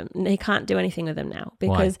do with them. He can't do anything with them now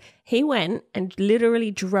because he went and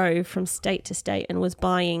literally drove from state to state and was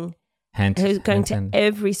buying. He was going to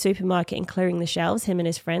every supermarket and clearing the shelves, him and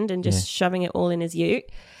his friend, and just shoving it all in his ute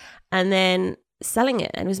and then selling it,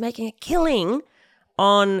 and was making a killing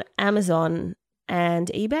on Amazon and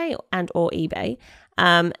eBay or eBay.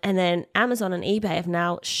 And then Amazon and eBay have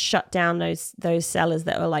now shut down those sellers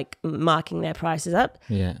that were like marking their prices up.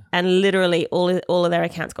 Yeah. And literally all of their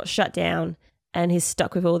accounts got shut down, and he's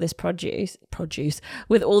stuck with all this produce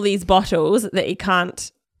with all these bottles that he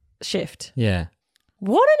can't shift. Yeah.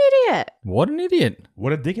 What an idiot. What an idiot.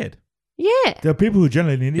 What a dickhead. Yeah. There are people who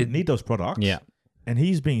generally need those products. Yeah. And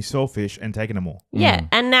he's being selfish and taking them all. Yeah.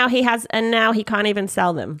 And now he can't even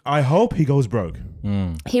sell them. I hope he goes broke.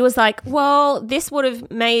 He was like, well, this would have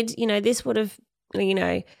been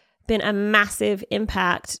a massive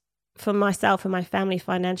impact for myself and my family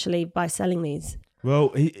financially by selling these. Well,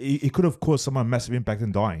 he could have caused someone a massive impact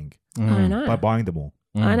in dying I know. by buying them all.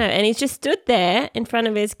 I know. And he's just stood there in front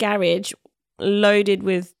of his garage loaded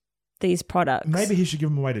with these products. Maybe he should give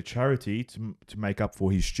them away to charity to make up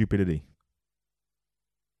for his stupidity.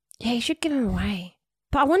 Yeah, he should give them away.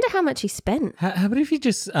 But I wonder how much he spent. How about if he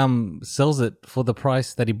just sells it for the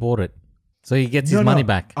price that he bought it? So he gets his money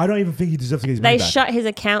back. I don't even think he deserves to get his money They back. shut his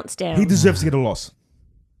accounts down. He deserves to get a loss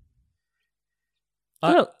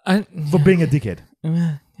Look, for being a dickhead.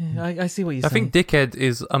 I see what you're I saying. think dickhead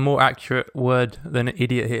is a more accurate word than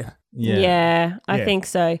idiot here. yeah, I Yeah. think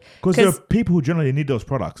so. Because there are people who generally need those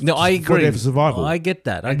products. No, I for agree. their survival. I get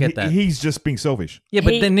that. I And get that. He's just being selfish. Yeah,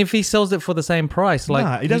 but He- then if he sells it for the same price, like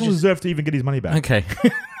Nah, he doesn't deserve to even get his money back. Okay,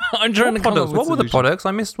 I'm trying to come up Products. with What were the solutions. products?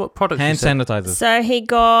 I missed what products. Hand you said. sanitizers. So he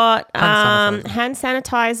got Hand sanitizer. hand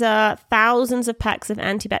sanitizer, thousands of packs of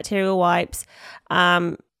antibacterial wipes.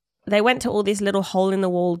 They went to all these little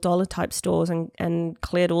hole-in-the-wall dollar-type stores and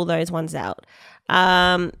cleared all those ones out.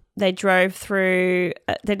 They drove through,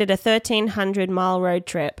 they did a 1,300-mile road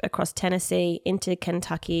trip across Tennessee into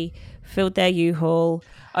Kentucky, filled their U-Haul.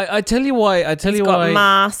 I tell you why. I tell He's you got why.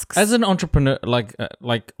 masks. As an entrepreneur, like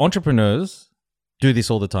entrepreneurs do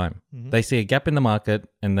this all the time. They see a gap in the market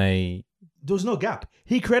and they. There was no gap.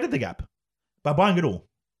 He created the gap by buying it all.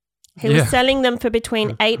 He Yeah. was selling them for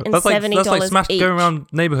between $8 and That's like $70 each. going around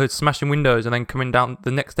neighborhoods smashing windows and then coming down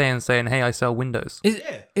the next day and saying, "Hey, I sell windows."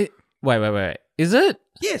 Wait. Is it?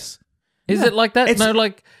 Yes. Is it like that? It's- No,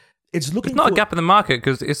 like It's looking It's not for... a gap in the market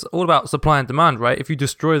because it's all about supply and demand, right? If you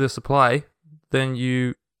destroy the supply, then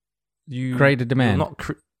you create a demand. will not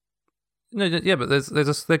no, yeah, but there's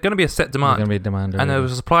going to be a set There's demand, going to be a demand. and there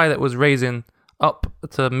was a supply that was raising up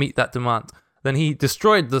to meet that demand. Then he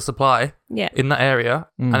destroyed the supply Yeah. in that area,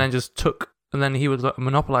 and then just took, and then he would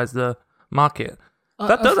monopolize the market.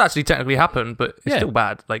 That does actually technically happen, but it's Yeah. still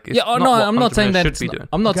bad. Like, it's Yeah, oh, not no, what I'm not saying that. entrepreneurs should be doing.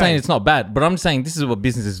 I'm not Okay. saying it's not bad, but I'm saying this is what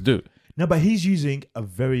businesses do. No, but he's using a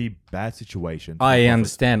very bad situation. to I profit,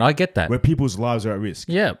 understand. I get that. Where people's lives are at risk.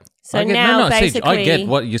 Yeah. So I get, now Siege, I basically- get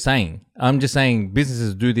what you're saying. I'm just saying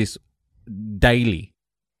businesses do this daily.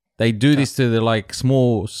 They do this to the like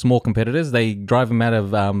small competitors. They drive them out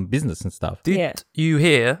of business and stuff. Did Yeah. you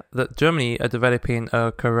hear that Germany are developing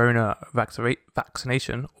a corona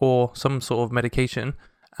vaccination or some sort of medication,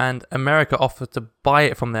 and America offered to buy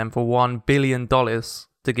it from them for $1 billion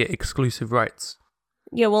to get exclusive rights?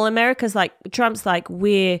 Yeah, well, America's like Trump's like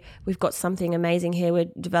we've got something amazing here.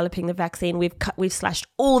 We're developing the vaccine. We've slashed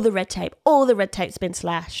all the red tape. All the red tape's been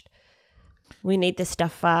slashed. We need this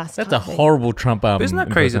stuff fast. That's a type thing. horrible Trump. Isn't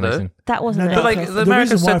that crazy, though? impersonation. That wasn't. No, it. But like, Okay. the The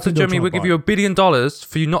America reason why I said to think they'll Germany, try we'll to give buy you it. $1 billion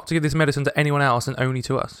for you not to give this medicine to anyone else and only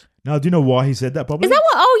to us. Now, do you know why he said that? Probably. Is that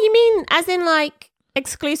what? Oh, you mean as in like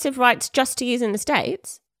exclusive rights just to use in the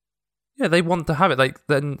States? Yeah, they want to have it. Like,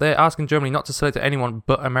 then they're asking Germany not to sell it to anyone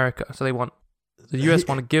but America. So they want the US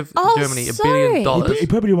want to give Oh, Germany $1 sorry. billion. He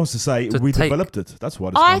probably wants to say To we take- developed it. That's what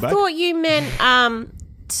it's I going back. thought you meant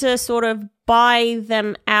to sort of buy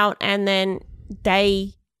them out and then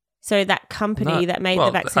so that company that made the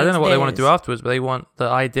vaccine. I don't know what they want to do afterwards, but the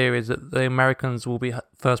idea is that the Americans will be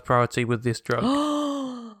first priority with this drug.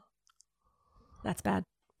 That's bad.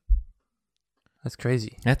 That's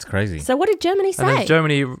crazy. That's crazy. So what did Germany And then say?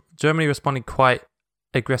 Germany responded quite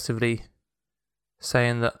aggressively,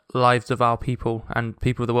 saying that lives of our people and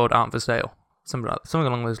people of the world aren't for sale. Something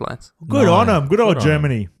along those lines. Good No. on him. Good old Good on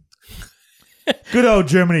Germany. Good old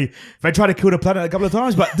Germany. They tried to kill the planet a couple of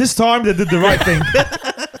times, but this time they did the right thing.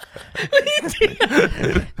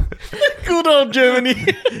 Good old Germany.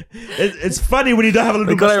 It's funny when you don't have a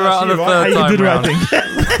little They got it mustache right on here, the right? third How you do the right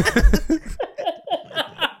time thing.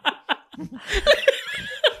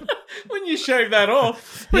 When you shave that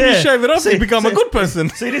off, when Yeah. you shave it off, See- you become a see- good person.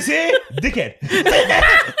 See this here? Dickhead.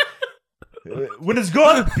 When it's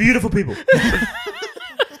gone, beautiful people.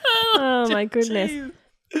 Oh my goodness.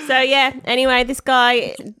 So yeah. Anyway, this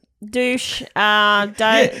guy douche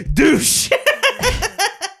Douche.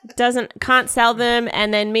 can't sell them,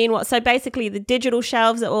 and then meanwhile, so basically the digital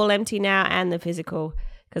shelves are all empty now, and the physical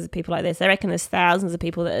because of people like this. I reckon there's thousands of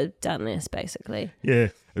people that have done this. Basically, Yeah.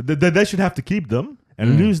 They should have to keep them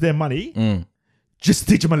and lose their money. Just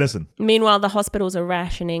teach them a lesson. meanwhile the hospitals are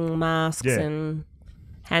rationing masks Yeah. and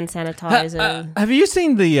hand sanitizer. Have you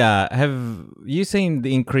seen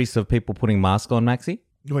the increase of people putting masks on, Maxi?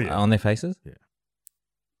 Oh, yeah. On their faces?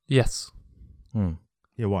 Yes.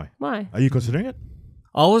 Yeah, why? Why? Are you considering it?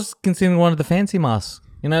 I was considering one of the fancy masks.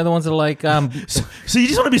 You know, the ones that are like, So you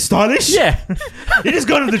just want to be stylish? yeah, You're just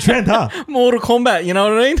going to the trend, huh? Mortal Kombat. You know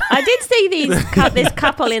what I mean? I did see this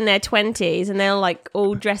couple in their 20s, and they're like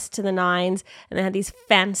all dressed to the nines, and they had these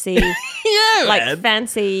fancy, Yeah, like man.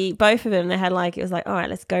 fancy. Both of them, they had like, it was like, all right,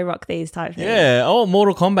 let's go rock these type things. Yeah. Oh,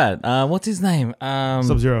 Mortal Kombat. What's his name?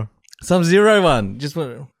 Sub-Zero. Sub-Zero one.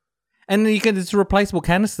 And you can, it's replaceable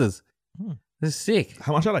canisters. This is sick.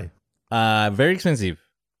 How much are they? Very expensive.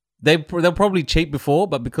 They're probably cheap before,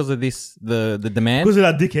 but because of this, the demand, Because of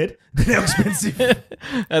that dickhead, they're expensive.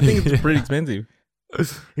 I think it's pretty expensive.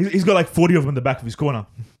 He's got like 40 of them in the back of his corner.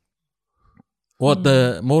 What,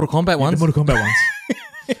 the Mortal Kombat The ones? Mortal Kombat ones.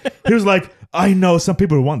 He was like, I know some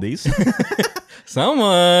people who want these.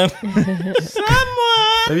 Someone.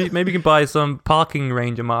 Maybe you can buy some parking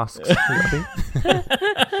ranger masks. I think.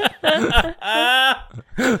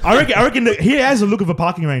 I reckon that he has a look of a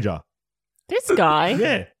parking ranger. This guy,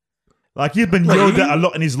 Yeah. Like he's been yelled at a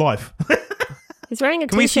lot in his life. he's wearing a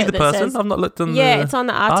Can we see t-shirt the that person? says, I've not looked on yeah, the it's on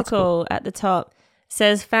the article at the top. It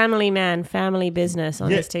says family man, family business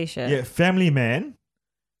on his t-shirt. Yeah, family man.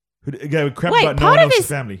 Who gave a crap Wait, about no one part of else's his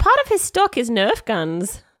family. part of his stock is Nerf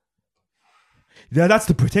guns. Yeah, that's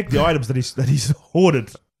to protect the items that he's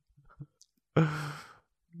hoarded.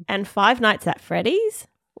 And Five Nights at Freddy's?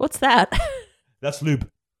 What's that? That's lube.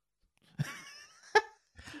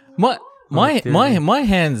 My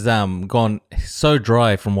hands gone so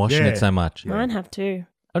dry from washing Yeah. it so much. Mine have too.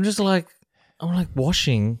 I'm like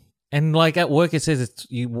washing, and like at work it says it's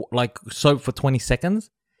you like soap for 20 seconds,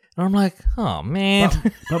 and I'm like, oh man.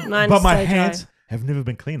 But Mine's my so dry. hands have never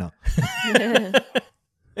been cleaner.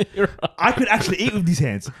 You're right. I could actually eat with these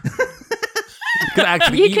hands. You can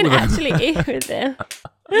actually You eat can with them. actually eat with them.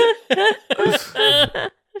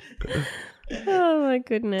 Oh my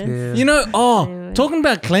goodness. Yeah. You know, Anyway. talking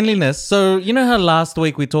about cleanliness. So you know how last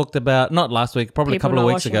week we talked about, not last week, probably People a couple of not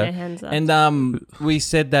weeks washing ago, their hands up. and we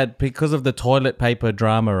said that because of the toilet paper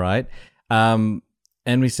drama, right? And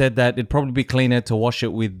we said that it'd probably be cleaner to wash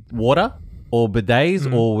it with water or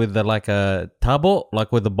bidets or with like a tub or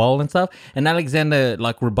like with a bowl and stuff. And Alexander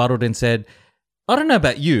like rebutted and said, I don't know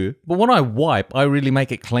about you, but when I wipe, I really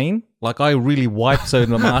make it clean. Like I really wipe so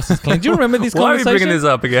the mask is clean. Do you remember this Why are we conversation? bringing this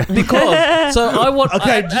up again? Because so I want.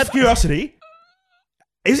 Okay, just curiosity.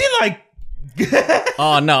 Is he like...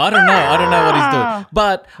 Oh no, I don't know what he's doing.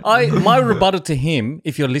 But my rebuttal to him,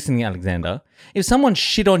 if you're listening, Alexander, if someone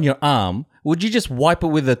shit on your arm, would you just wipe it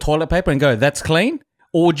with the toilet paper and go, "That's clean,"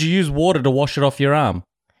 or would you use water to wash it off your arm?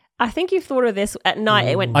 I think you've thought of this at night.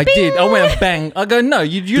 It went I bing! did. I went bang. I go, no,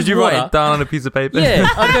 you'd use Did you water. write it down on a piece of paper? Yeah,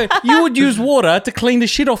 I go, you would use water to clean the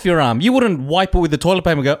shit off your arm. You wouldn't wipe it with the toilet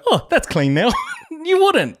paper and go, oh, that's clean now. You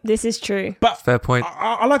wouldn't. This is true. Fair point.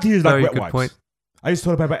 I like to use like Very wet good wipes. point. I use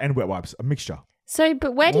toilet paper and wet wipes, a mixture. So,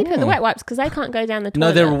 but where do you put the wet wipes? Because they can't go down the toilet.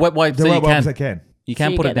 No, they're wet wipes The that wet you wipes can. I can. You can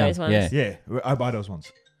So you put get it down. those ones? Yeah. Yeah, I buy those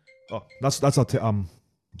ones. Oh, that's a 1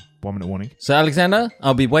 minute warning. So, Alexander,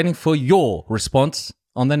 I'll be waiting for your response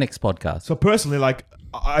on the next podcast. So personally, like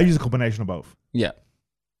I use a combination of both. Yeah.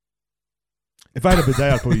 If I had a bidet,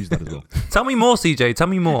 I'd probably use that as well. Tell me more, CJ. Tell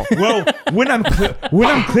me more. Well, when I'm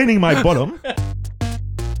cleaning my bottom,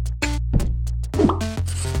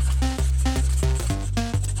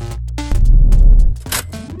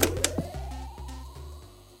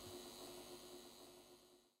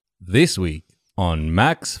 This week on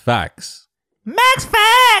Max Facts. Max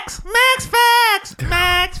Facts, Max Facts,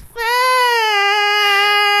 Max Facts.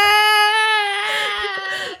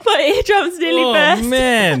 My eardrums nearly Oh, burst.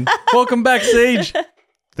 man. Welcome back, Siege.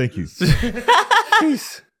 Thank you.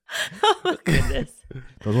 Jeez. Goodness.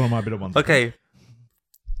 That was one of my better ones. Okay.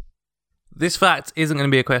 This fact isn't going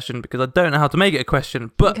to be a question because I don't know how to make it a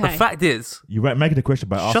question. But the Okay. fact is, You make it a question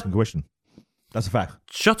by asking a question. That's a fact.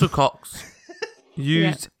 shuttlecocks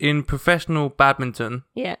used in professional badminton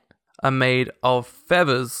Yeah. are made of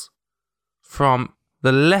feathers from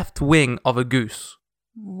the left wing of a goose.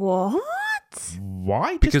 What?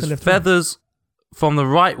 Why? Just Because the left wing? feathers from the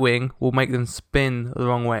right wing will make them spin the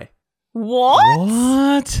wrong way. What?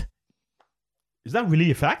 What? Is that really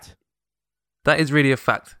a fact? That is really a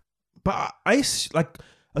fact. But like,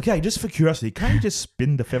 okay, just for curiosity, can't you just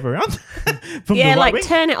spin the feather around from Yeah, the right like wing?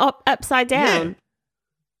 turn it upside down. Yeah.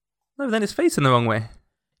 No, then it's facing the wrong way.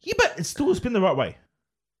 Yeah, but it's still spin the right way.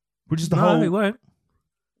 Which is the No, whole. it won't.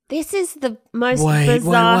 This is the most Wait.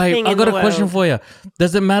 bizarre thing I in got the a question world. for you.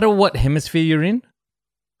 Does it matter what hemisphere you're in?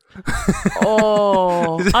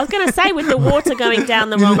 Oh, I was going to say with the water going down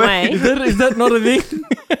the wrong way. Is that not a thing?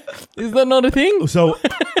 Is that not a thing? So,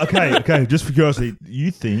 okay, just for curiosity, you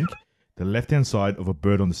think the left-hand side of a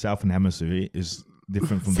bird on the southern hemisphere is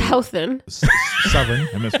different from Southern. the southern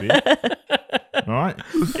hemisphere? all right,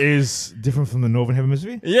 is different from the northern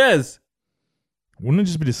hemisphere. Yes. Wouldn't it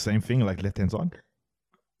just be the same thing, like left hand side?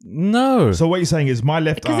 No. So what you're saying is my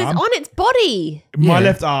left Because it's arm, on its body. my Yeah.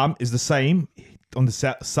 left arm is the same on the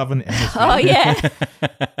southern hemisphere, Oh, yeah.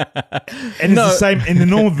 and it's No. the same in the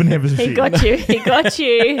northern hemisphere. He got you. He got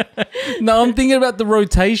you. No, I'm thinking about the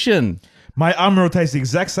rotation. My arm rotates the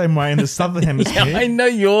exact same way in the southern hemisphere, Yeah, I know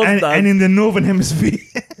yours and, does. and in the northern hemisphere.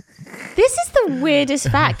 This is the weirdest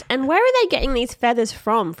fact. And where are they getting these feathers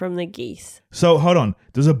from the geese? So hold on,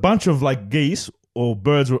 there's a bunch of like geese or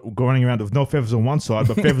birds running around with no feathers on one side,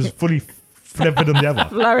 but feathers fully feathered on the other.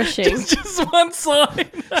 Flourishing. Just one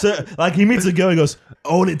side. So like he meets a girl, he goes,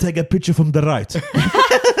 "Only take a picture from the right."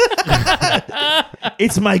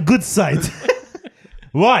 It's my good side.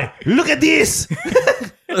 Why? Look at this.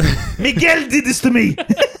 Miguel did this to me.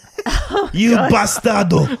 You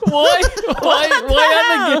bastardo.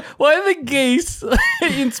 Why are the geese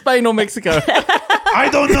in Spain or Mexico? I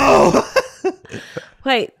don't know.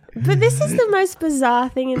 Wait, but this is the most bizarre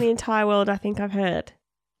thing in the entire world I think I've heard.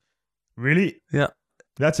 Really? Yeah.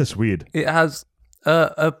 That's just weird. It has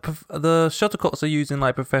the shuttlecocks are used in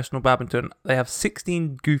like professional badminton. They have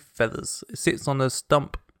 16 goof feathers. It sits on a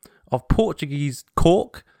stump of Portuguese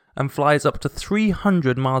cork and flies up to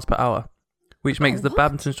 300 miles per hour, which makes the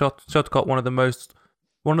badminton shuttlecock one of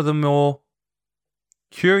the more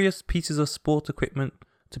curious pieces of sport equipment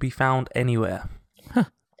to be found anywhere.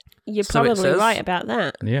 You're So it probably says- right about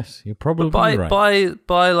that. Yes, you're probably By right.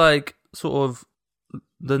 by like sort of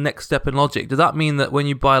the next step in logic, does that mean that when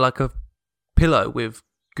you buy like a pillow with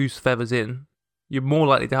goose feathers in, you're more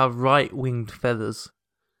likely to have right-winged feathers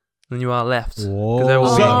than you are left? 'Cause they're all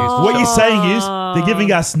Whoa. being So used for what you're shut- saying is they're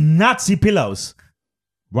giving us Nazi pillows.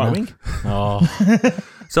 Right No. wing? Oh,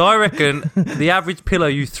 So I reckon the average pillow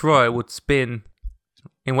you throw would spin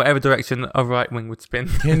in whatever direction a right wing would spin.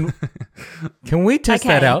 can we test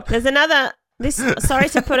that out? There's another. Sorry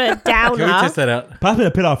to put a Can we downer. test that out? Pass me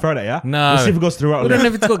the pillow, I'll throw that, yeah? No. Let's see if it goes to the right We or don't know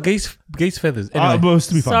left. if it's got geese feathers. Anyway. Well, it's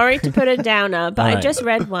to be fun. Sorry to put a downer, but I Alright. just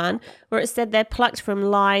read one where it said they're plucked from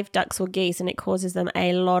live ducks or geese and it causes them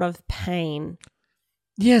a lot of pain.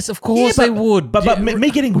 Yes, of course they would. But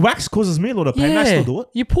me getting waxed causes me a lot of pain. I still do it.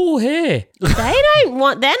 You pull hair. They don't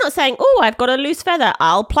want. They're not saying, "Oh, I've got a loose feather.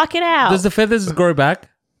 I'll pluck it out." Does the feathers grow back?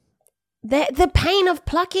 The pain of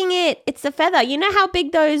plucking it. It's the feather. You know how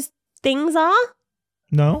big those things are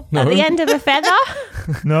No. at the end of a feather?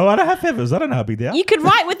 No, I don't have feathers. I don't know how big they are. You could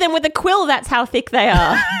write with them with a quill. That's how thick they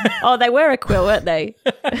are. Oh, they were a quill, weren't they?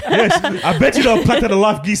 Yes. I bet you don't pluck out a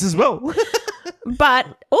live geese as well. But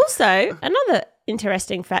also, another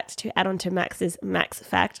interesting fact to add on to Max's Max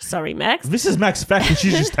fact. Sorry, Max. This is Max fact and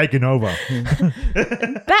she's just taking over.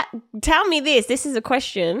 But tell me this. This is a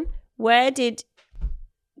question. Where did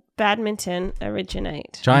badminton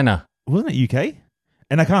originate? China. Wasn't it UK?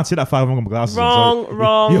 And I can't see that far. I've got my glasses on, so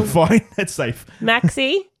Wrong. You're fine. That's safe.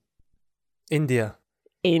 Maxi? India.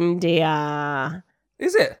 India.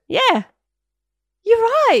 Is it? Yeah. You're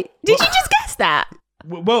right. Did you just guess that?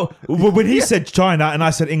 Well, when he said China and I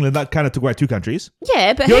said England, that kind of took away two countries.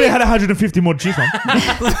 Yeah, but He only had 150 more to choose from.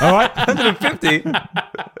 All right? 150?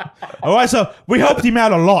 All right, so we helped him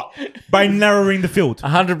out a lot by narrowing the field.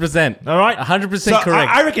 100%. All right? 100% So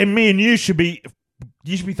correct. I reckon me and you should be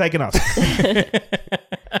thanking us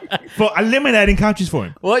for eliminating countries for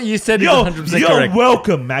him. What you said is You're 100% correct.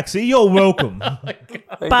 welcome, Maxie. You're welcome.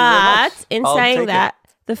 But in I'll saying take that,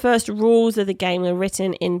 the first rules of the game were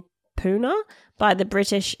written in Pune by the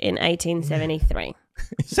British in 1873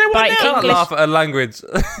 Say what By now? Can't English- laugh at a language.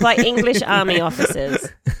 by English army officers.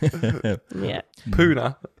 Yeah.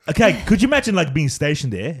 Puna. Okay, could you imagine like being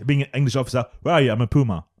stationed there, being an English officer? Where are you? I'm a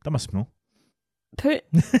Puma. That must smell. What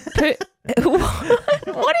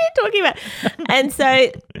are you talking about? And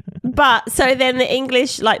so then the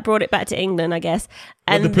English like brought it back to England, I guess.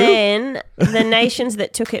 And the poo? then the nations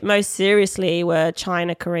that took it most seriously were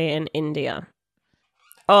China, Korea, and India.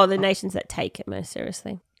 Oh, the nations that take it most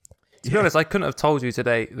seriously. To be honest, I couldn't have told you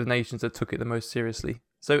today the nations that took it the most seriously.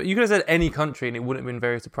 So you could have said any country and it wouldn't have been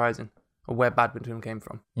very surprising of where badminton came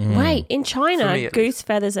from. Wait, in For China, me, at goose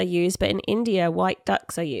feathers are used, but in India, white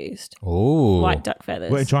ducks are used. Oh. White duck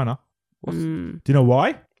feathers. We're in China. Mm. Do you know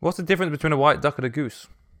why? What's the difference between a white duck and a goose?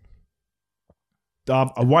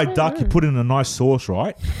 A white duck, you put in a nice sauce,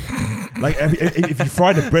 right? Like if you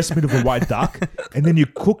fry the breast meat of a white duck and then you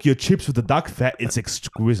cook your chips with the duck fat, it's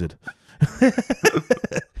exquisite.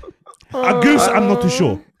 A goose, I'm not too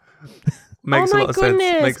sure. Makes oh a my lot of sense.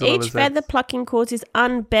 goodness. Makes a lot Each of feather sense. plucking causes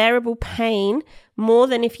unbearable pain more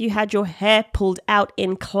than if you had your hair pulled out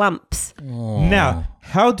in clumps. Now,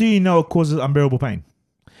 how do you know it causes unbearable pain?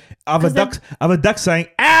 Of a 'Cause duck saying,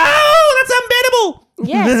 "Ow, that's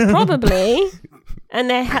Yes, probably. And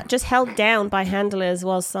they're just held down by handlers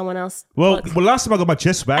while someone else. Well, last time I got my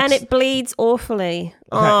chest waxed. And it bleeds awfully.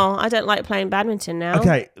 Okay. Oh, I don't like playing badminton now.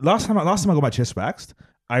 Okay, last time I got my chest waxed,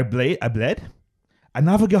 I bled.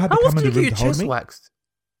 Another girl had to How come often in do the you room get to your hold chest me. waxed?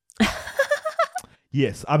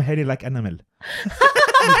 Yes, I'm heading like animal.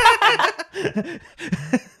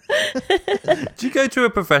 Do you go to a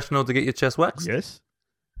professional to get your chest waxed? Yes.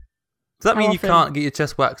 Does that How mean you often? can't get your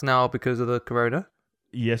chest waxed now because of the corona?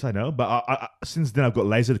 Yes, I know. But I since then I've got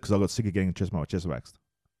lasered because I got sick of getting my chest waxed.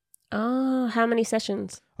 Oh, how many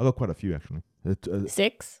sessions? I got quite a few actually.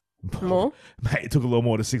 6? More? Mate, it took a lot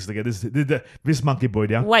more than 6 to get this monkey boy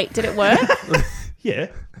down. Wait, did it work? Yeah.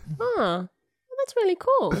 Oh, that's really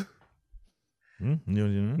cool.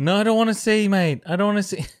 No, I don't want to see, mate. I don't want to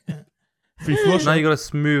see. Free floor Now shot. you got a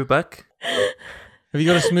smooth back. Have you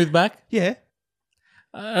got a smooth back? Yeah.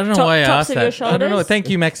 I don't know why I Tops asked of your that. I don't know. shoulders? Thank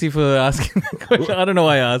you, Maxi, for asking that question. I don't know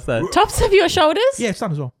why I asked that. Tops of your shoulders? Yeah, it's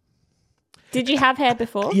done as well. Did you have hair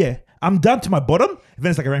before? Yeah. I'm down to my bottom, and then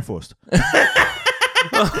it's like a rainforest.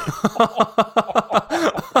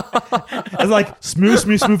 It's like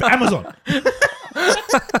smooth Amazon.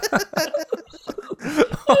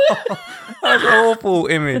 That's an awful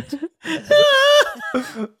image.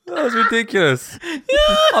 That was ridiculous.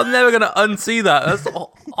 I'm never going to unsee that. That's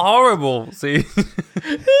horrible. See?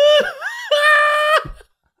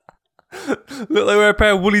 Look like wear a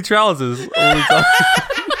pair of woolly trousers all the time.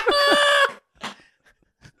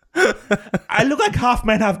 I look like half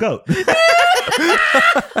man, half goat.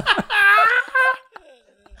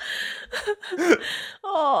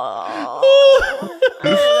 Oh, I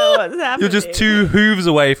don't know what's happening. You're just 2 hooves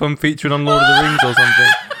away from featuring on Lord of the Rings or something.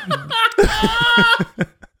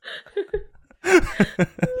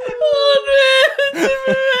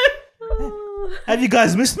 Have you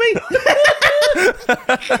guys missed me?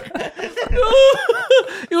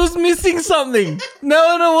 It was missing something.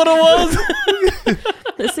 No, I know what it was.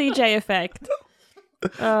 The CJ effect.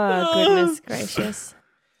 Oh, goodness gracious.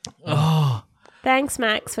 Oh, Thanks,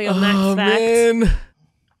 Max, for your Max fact. man.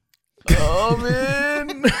 Oh,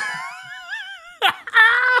 man.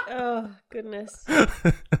 Oh, goodness. All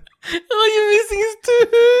you're missing is 2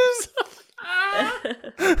 hooves.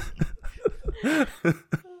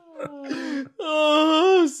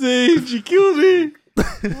 Oh, Sage, you killed me.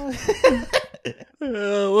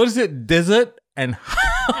 What is it? Desert and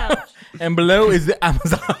Ouch. and below is the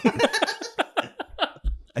Amazon.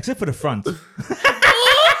 Except for the front.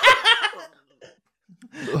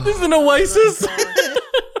 This is an oasis.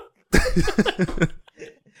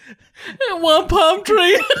 And one palm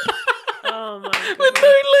tree Oh, my with goodness. no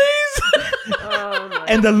leaves. Oh, my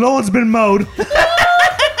And the lawn's been mowed.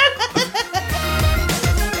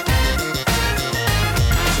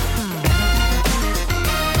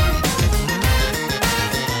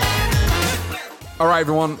 All right,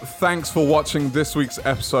 everyone. Thanks for watching this week's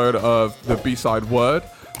episode of The B-Side Word.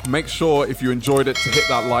 Make sure if you enjoyed it to hit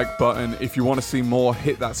that like button. If you want to see more,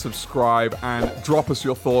 hit that subscribe and drop us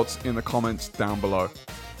your thoughts in the comments down below.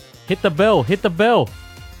 Hit the bell. Hit the bell.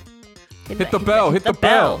 Hit the bell. Hit the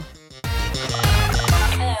bell.